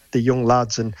potential of the young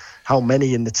lads, and how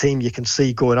many in the team you can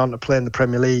see going on to play in the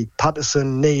Premier League.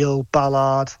 Patterson, Neil,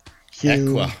 Ballard,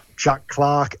 Hugh, Equa. Jack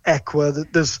Clark, Equa.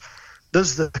 There's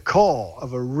the core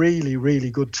of a really,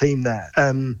 really good team there.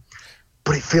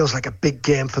 But it feels like a big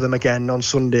game for them again on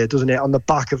Sunday, doesn't it? On the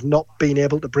back of not being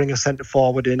able to bring a centre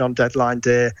forward in on deadline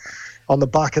day, on the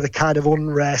back of the kind of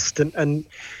unrest and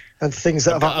things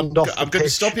that have happened off the pitch. I'm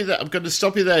going to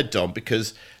stop you there, Dom,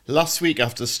 because last week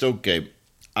after the Stoke game,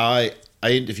 I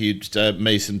interviewed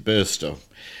Mason Burstow.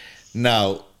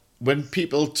 Now, when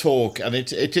people talk, and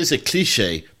it is a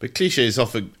cliche, but cliches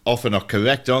often are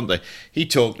correct, aren't they? He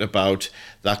talked about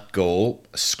that goal,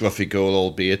 a scruffy goal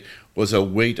albeit, was a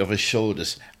weight off his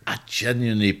shoulders. I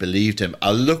genuinely believed him.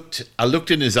 I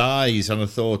looked in his eyes and I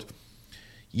thought,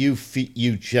 you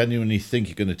genuinely think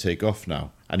you're going to take off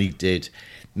now? And he did.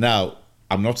 Now,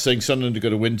 I'm not saying Sunderland are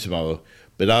going to win tomorrow,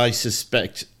 but I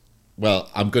suspect,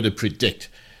 I'm going to predict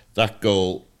that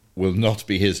goal will not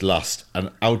be his last. And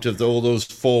out of all those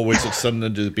forwards at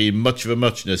Sunderland, there's been much of a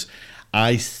muchness.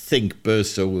 I think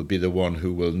Burstow will be the one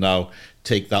who will now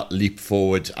take that leap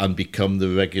forward and become the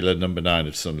regular number 9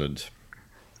 at Sunderland.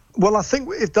 Well, I think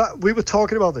we were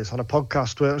talking about this on a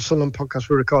Sunderland podcast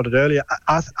we recorded earlier.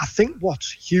 I think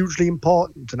what's hugely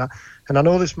important, and I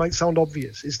know this might sound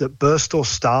obvious, is that Burstow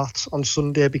starts on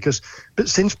Sunday, but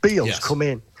since Beale's come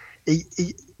in,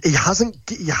 he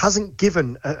hasn't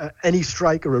given any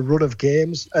striker a run of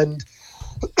games, and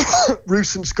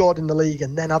Rusyn scored in the league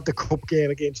and then had the cup game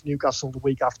against Newcastle the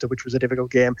week after, which was a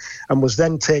difficult game, and was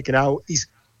then taken out. He's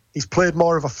played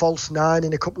more of a false nine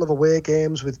in a couple of away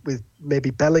games with maybe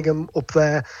Bellingham up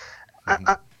there.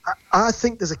 I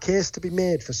think there's a case to be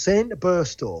made for saying to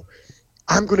Burstow,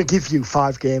 I'm going to give you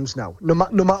 5 games now. No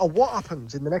matter what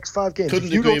happens in the next 5 games,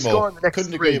 if you don't score in the next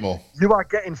 3, you are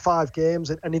getting 5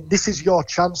 games, and this is your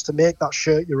chance to make that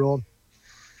shirt your own.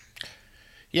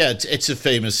 Yeah, it's a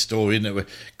famous story, isn't it?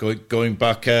 We're going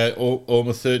back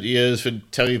almost 30 years when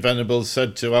Terry Venables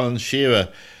said to Alan Shearer,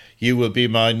 "You will be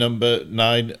my number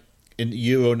 9 in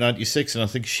Euro 96." And I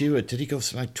think Shearer, did he go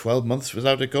for like 12 months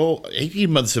without a goal? 18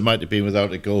 months it might have been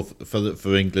without a goal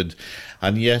for England.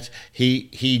 And yet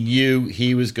he knew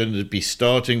he was going to be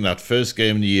starting that first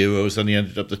game in the Euros, and he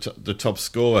ended up the top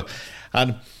scorer.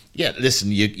 And yeah,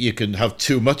 listen, you can have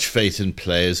too much faith in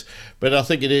players, but I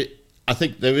think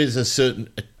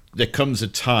there comes a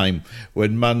time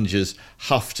when managers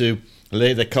have to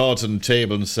lay their cards on the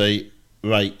table and say,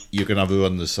 right, you can have a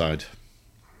run this side.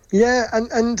 Yeah,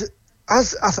 and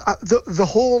as the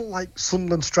whole like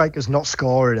Sunderland strikers not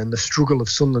scoring and the struggle of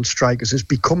Sunderland strikers has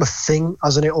become a thing,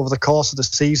 hasn't it, over the course of the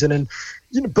season? And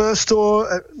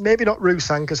Burstow, maybe not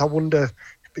Rusyn, because I wonder,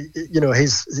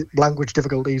 his language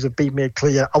difficulties have been made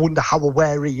clear. I wonder how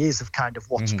aware he is of kind of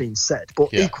what's been said.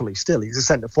 But equally, still, he's a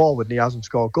centre forward and he hasn't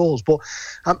scored goals. But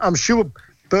I'm sure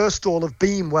Burstow have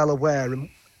been well aware, and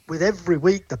with every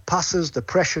week the passes, the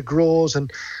pressure grows, and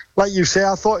like you say,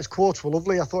 I thought his quotes were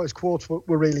lovely. I thought his quotes were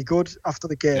really good after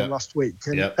the game last week,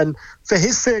 and for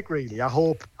his sake, really, I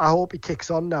hope he kicks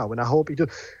on now, and I hope he does,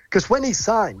 because when he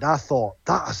signed, I thought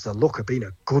that has the look of being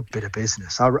a good bit of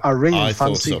business. I really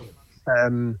fancy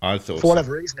him. I thought for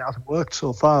whatever reason, it hasn't worked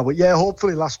so far, but yeah,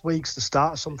 hopefully last week's the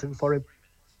start of something for him.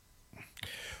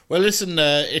 Well, listen,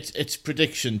 it's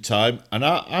prediction time, and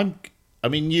I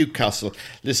mean, Newcastle,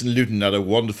 listen, Luton had a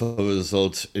wonderful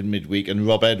result in midweek, and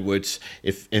Rob Edwards,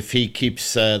 if he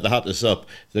keeps the Hatters up,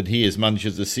 then he is manager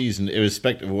of the season,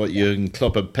 irrespective of what Jurgen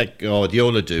Klopp and Pep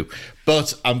Guardiola do.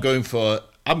 But I'm going for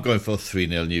a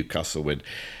 3-0 Newcastle win.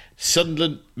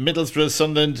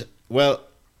 Sunderland, well,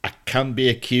 I can be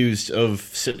accused of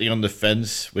sitting on the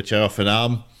fence, which I often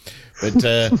am.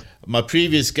 But my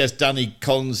previous guest, Danny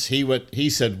Collins, he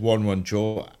said 1-1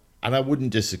 draw, and I wouldn't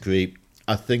disagree.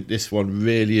 I think this one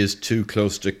really is too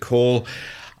close to call.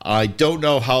 I don't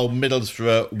know how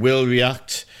Middlesbrough will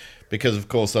react, because, of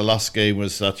course, the last game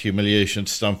was that humiliation at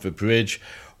Stamford Bridge.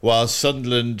 While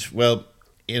Sunderland, well,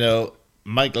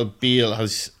 Michael Beale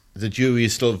the jury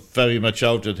is still very much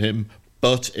out on him,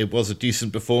 but it was a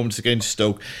decent performance against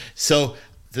Stoke. So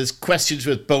there's questions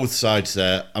with both sides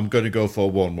there. I'm going to go for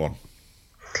 1-1.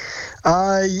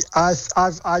 I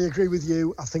agree with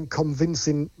you. I think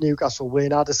convincing Newcastle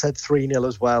win. I'd have said 3-0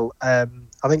 as well. I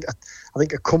think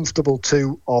a comfortable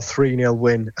 2 or 3-0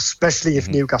 win, especially if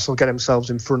Newcastle get themselves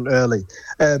in front early.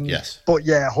 Yes. But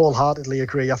yeah, wholeheartedly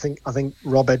agree. I think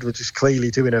Rob Edwards is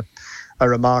clearly doing a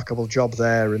remarkable job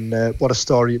there, and what a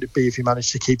story it'd be if he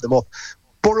managed to keep them up.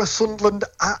 Borough Sunderland,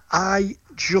 I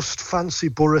just fancy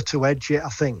Borough to edge it, I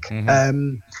think.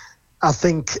 I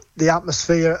think the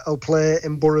atmosphere will play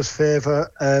in Borough's favour.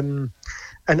 And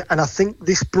I think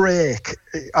this break,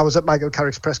 I was at Michael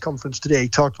Carrick's press conference today, he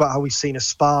talked about how he's seen a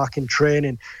spark in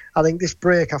training. I think this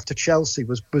break after Chelsea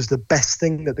was the best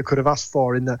thing that they could have asked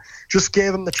for, in that just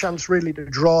gave them the chance really to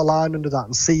draw a line under that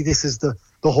and see this as the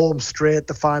home straight,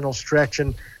 the final stretch.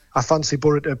 And I fancy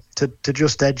Borough to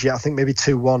just edge it. I think maybe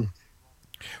 2-1.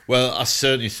 Well, I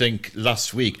certainly think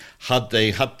last week, had they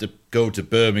had to go to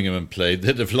Birmingham and play,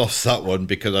 they'd have lost that one,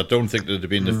 because I don't think they'd have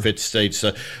been in the fit state.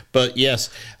 So, but yes,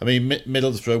 I mean,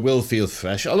 Middlesbrough will feel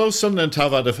fresh, although Sunderland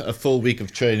have had a full week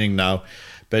of training now.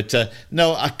 But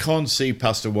no, I can't see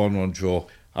past a 1-1 draw.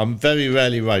 I'm very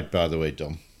rarely right, by the way,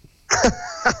 Dom.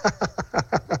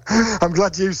 I'm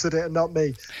glad you said it and not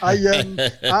me. I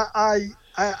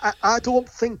don't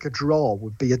think a draw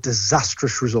would be a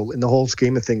disastrous result in the whole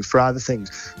scheme of things for either team.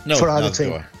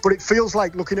 But it feels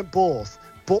like, looking at both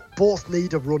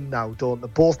need a run now, don't they?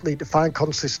 Both need to find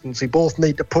consistency. Both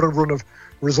need to put a run of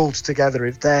results together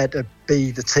if they're to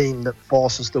be the team that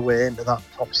forces the way into that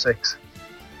top 6.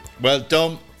 Well,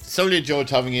 Dom, thoroughly enjoyed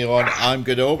having you on. I'm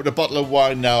going to open a bottle of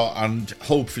wine now and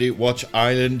hopefully watch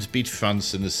Ireland beat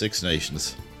France in the Six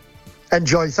Nations.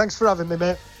 Enjoy. Thanks for having me,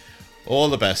 mate. All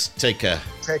the best. Take care.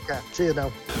 Take care. See you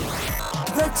now.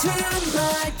 The two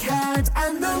black card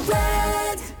and the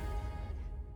red.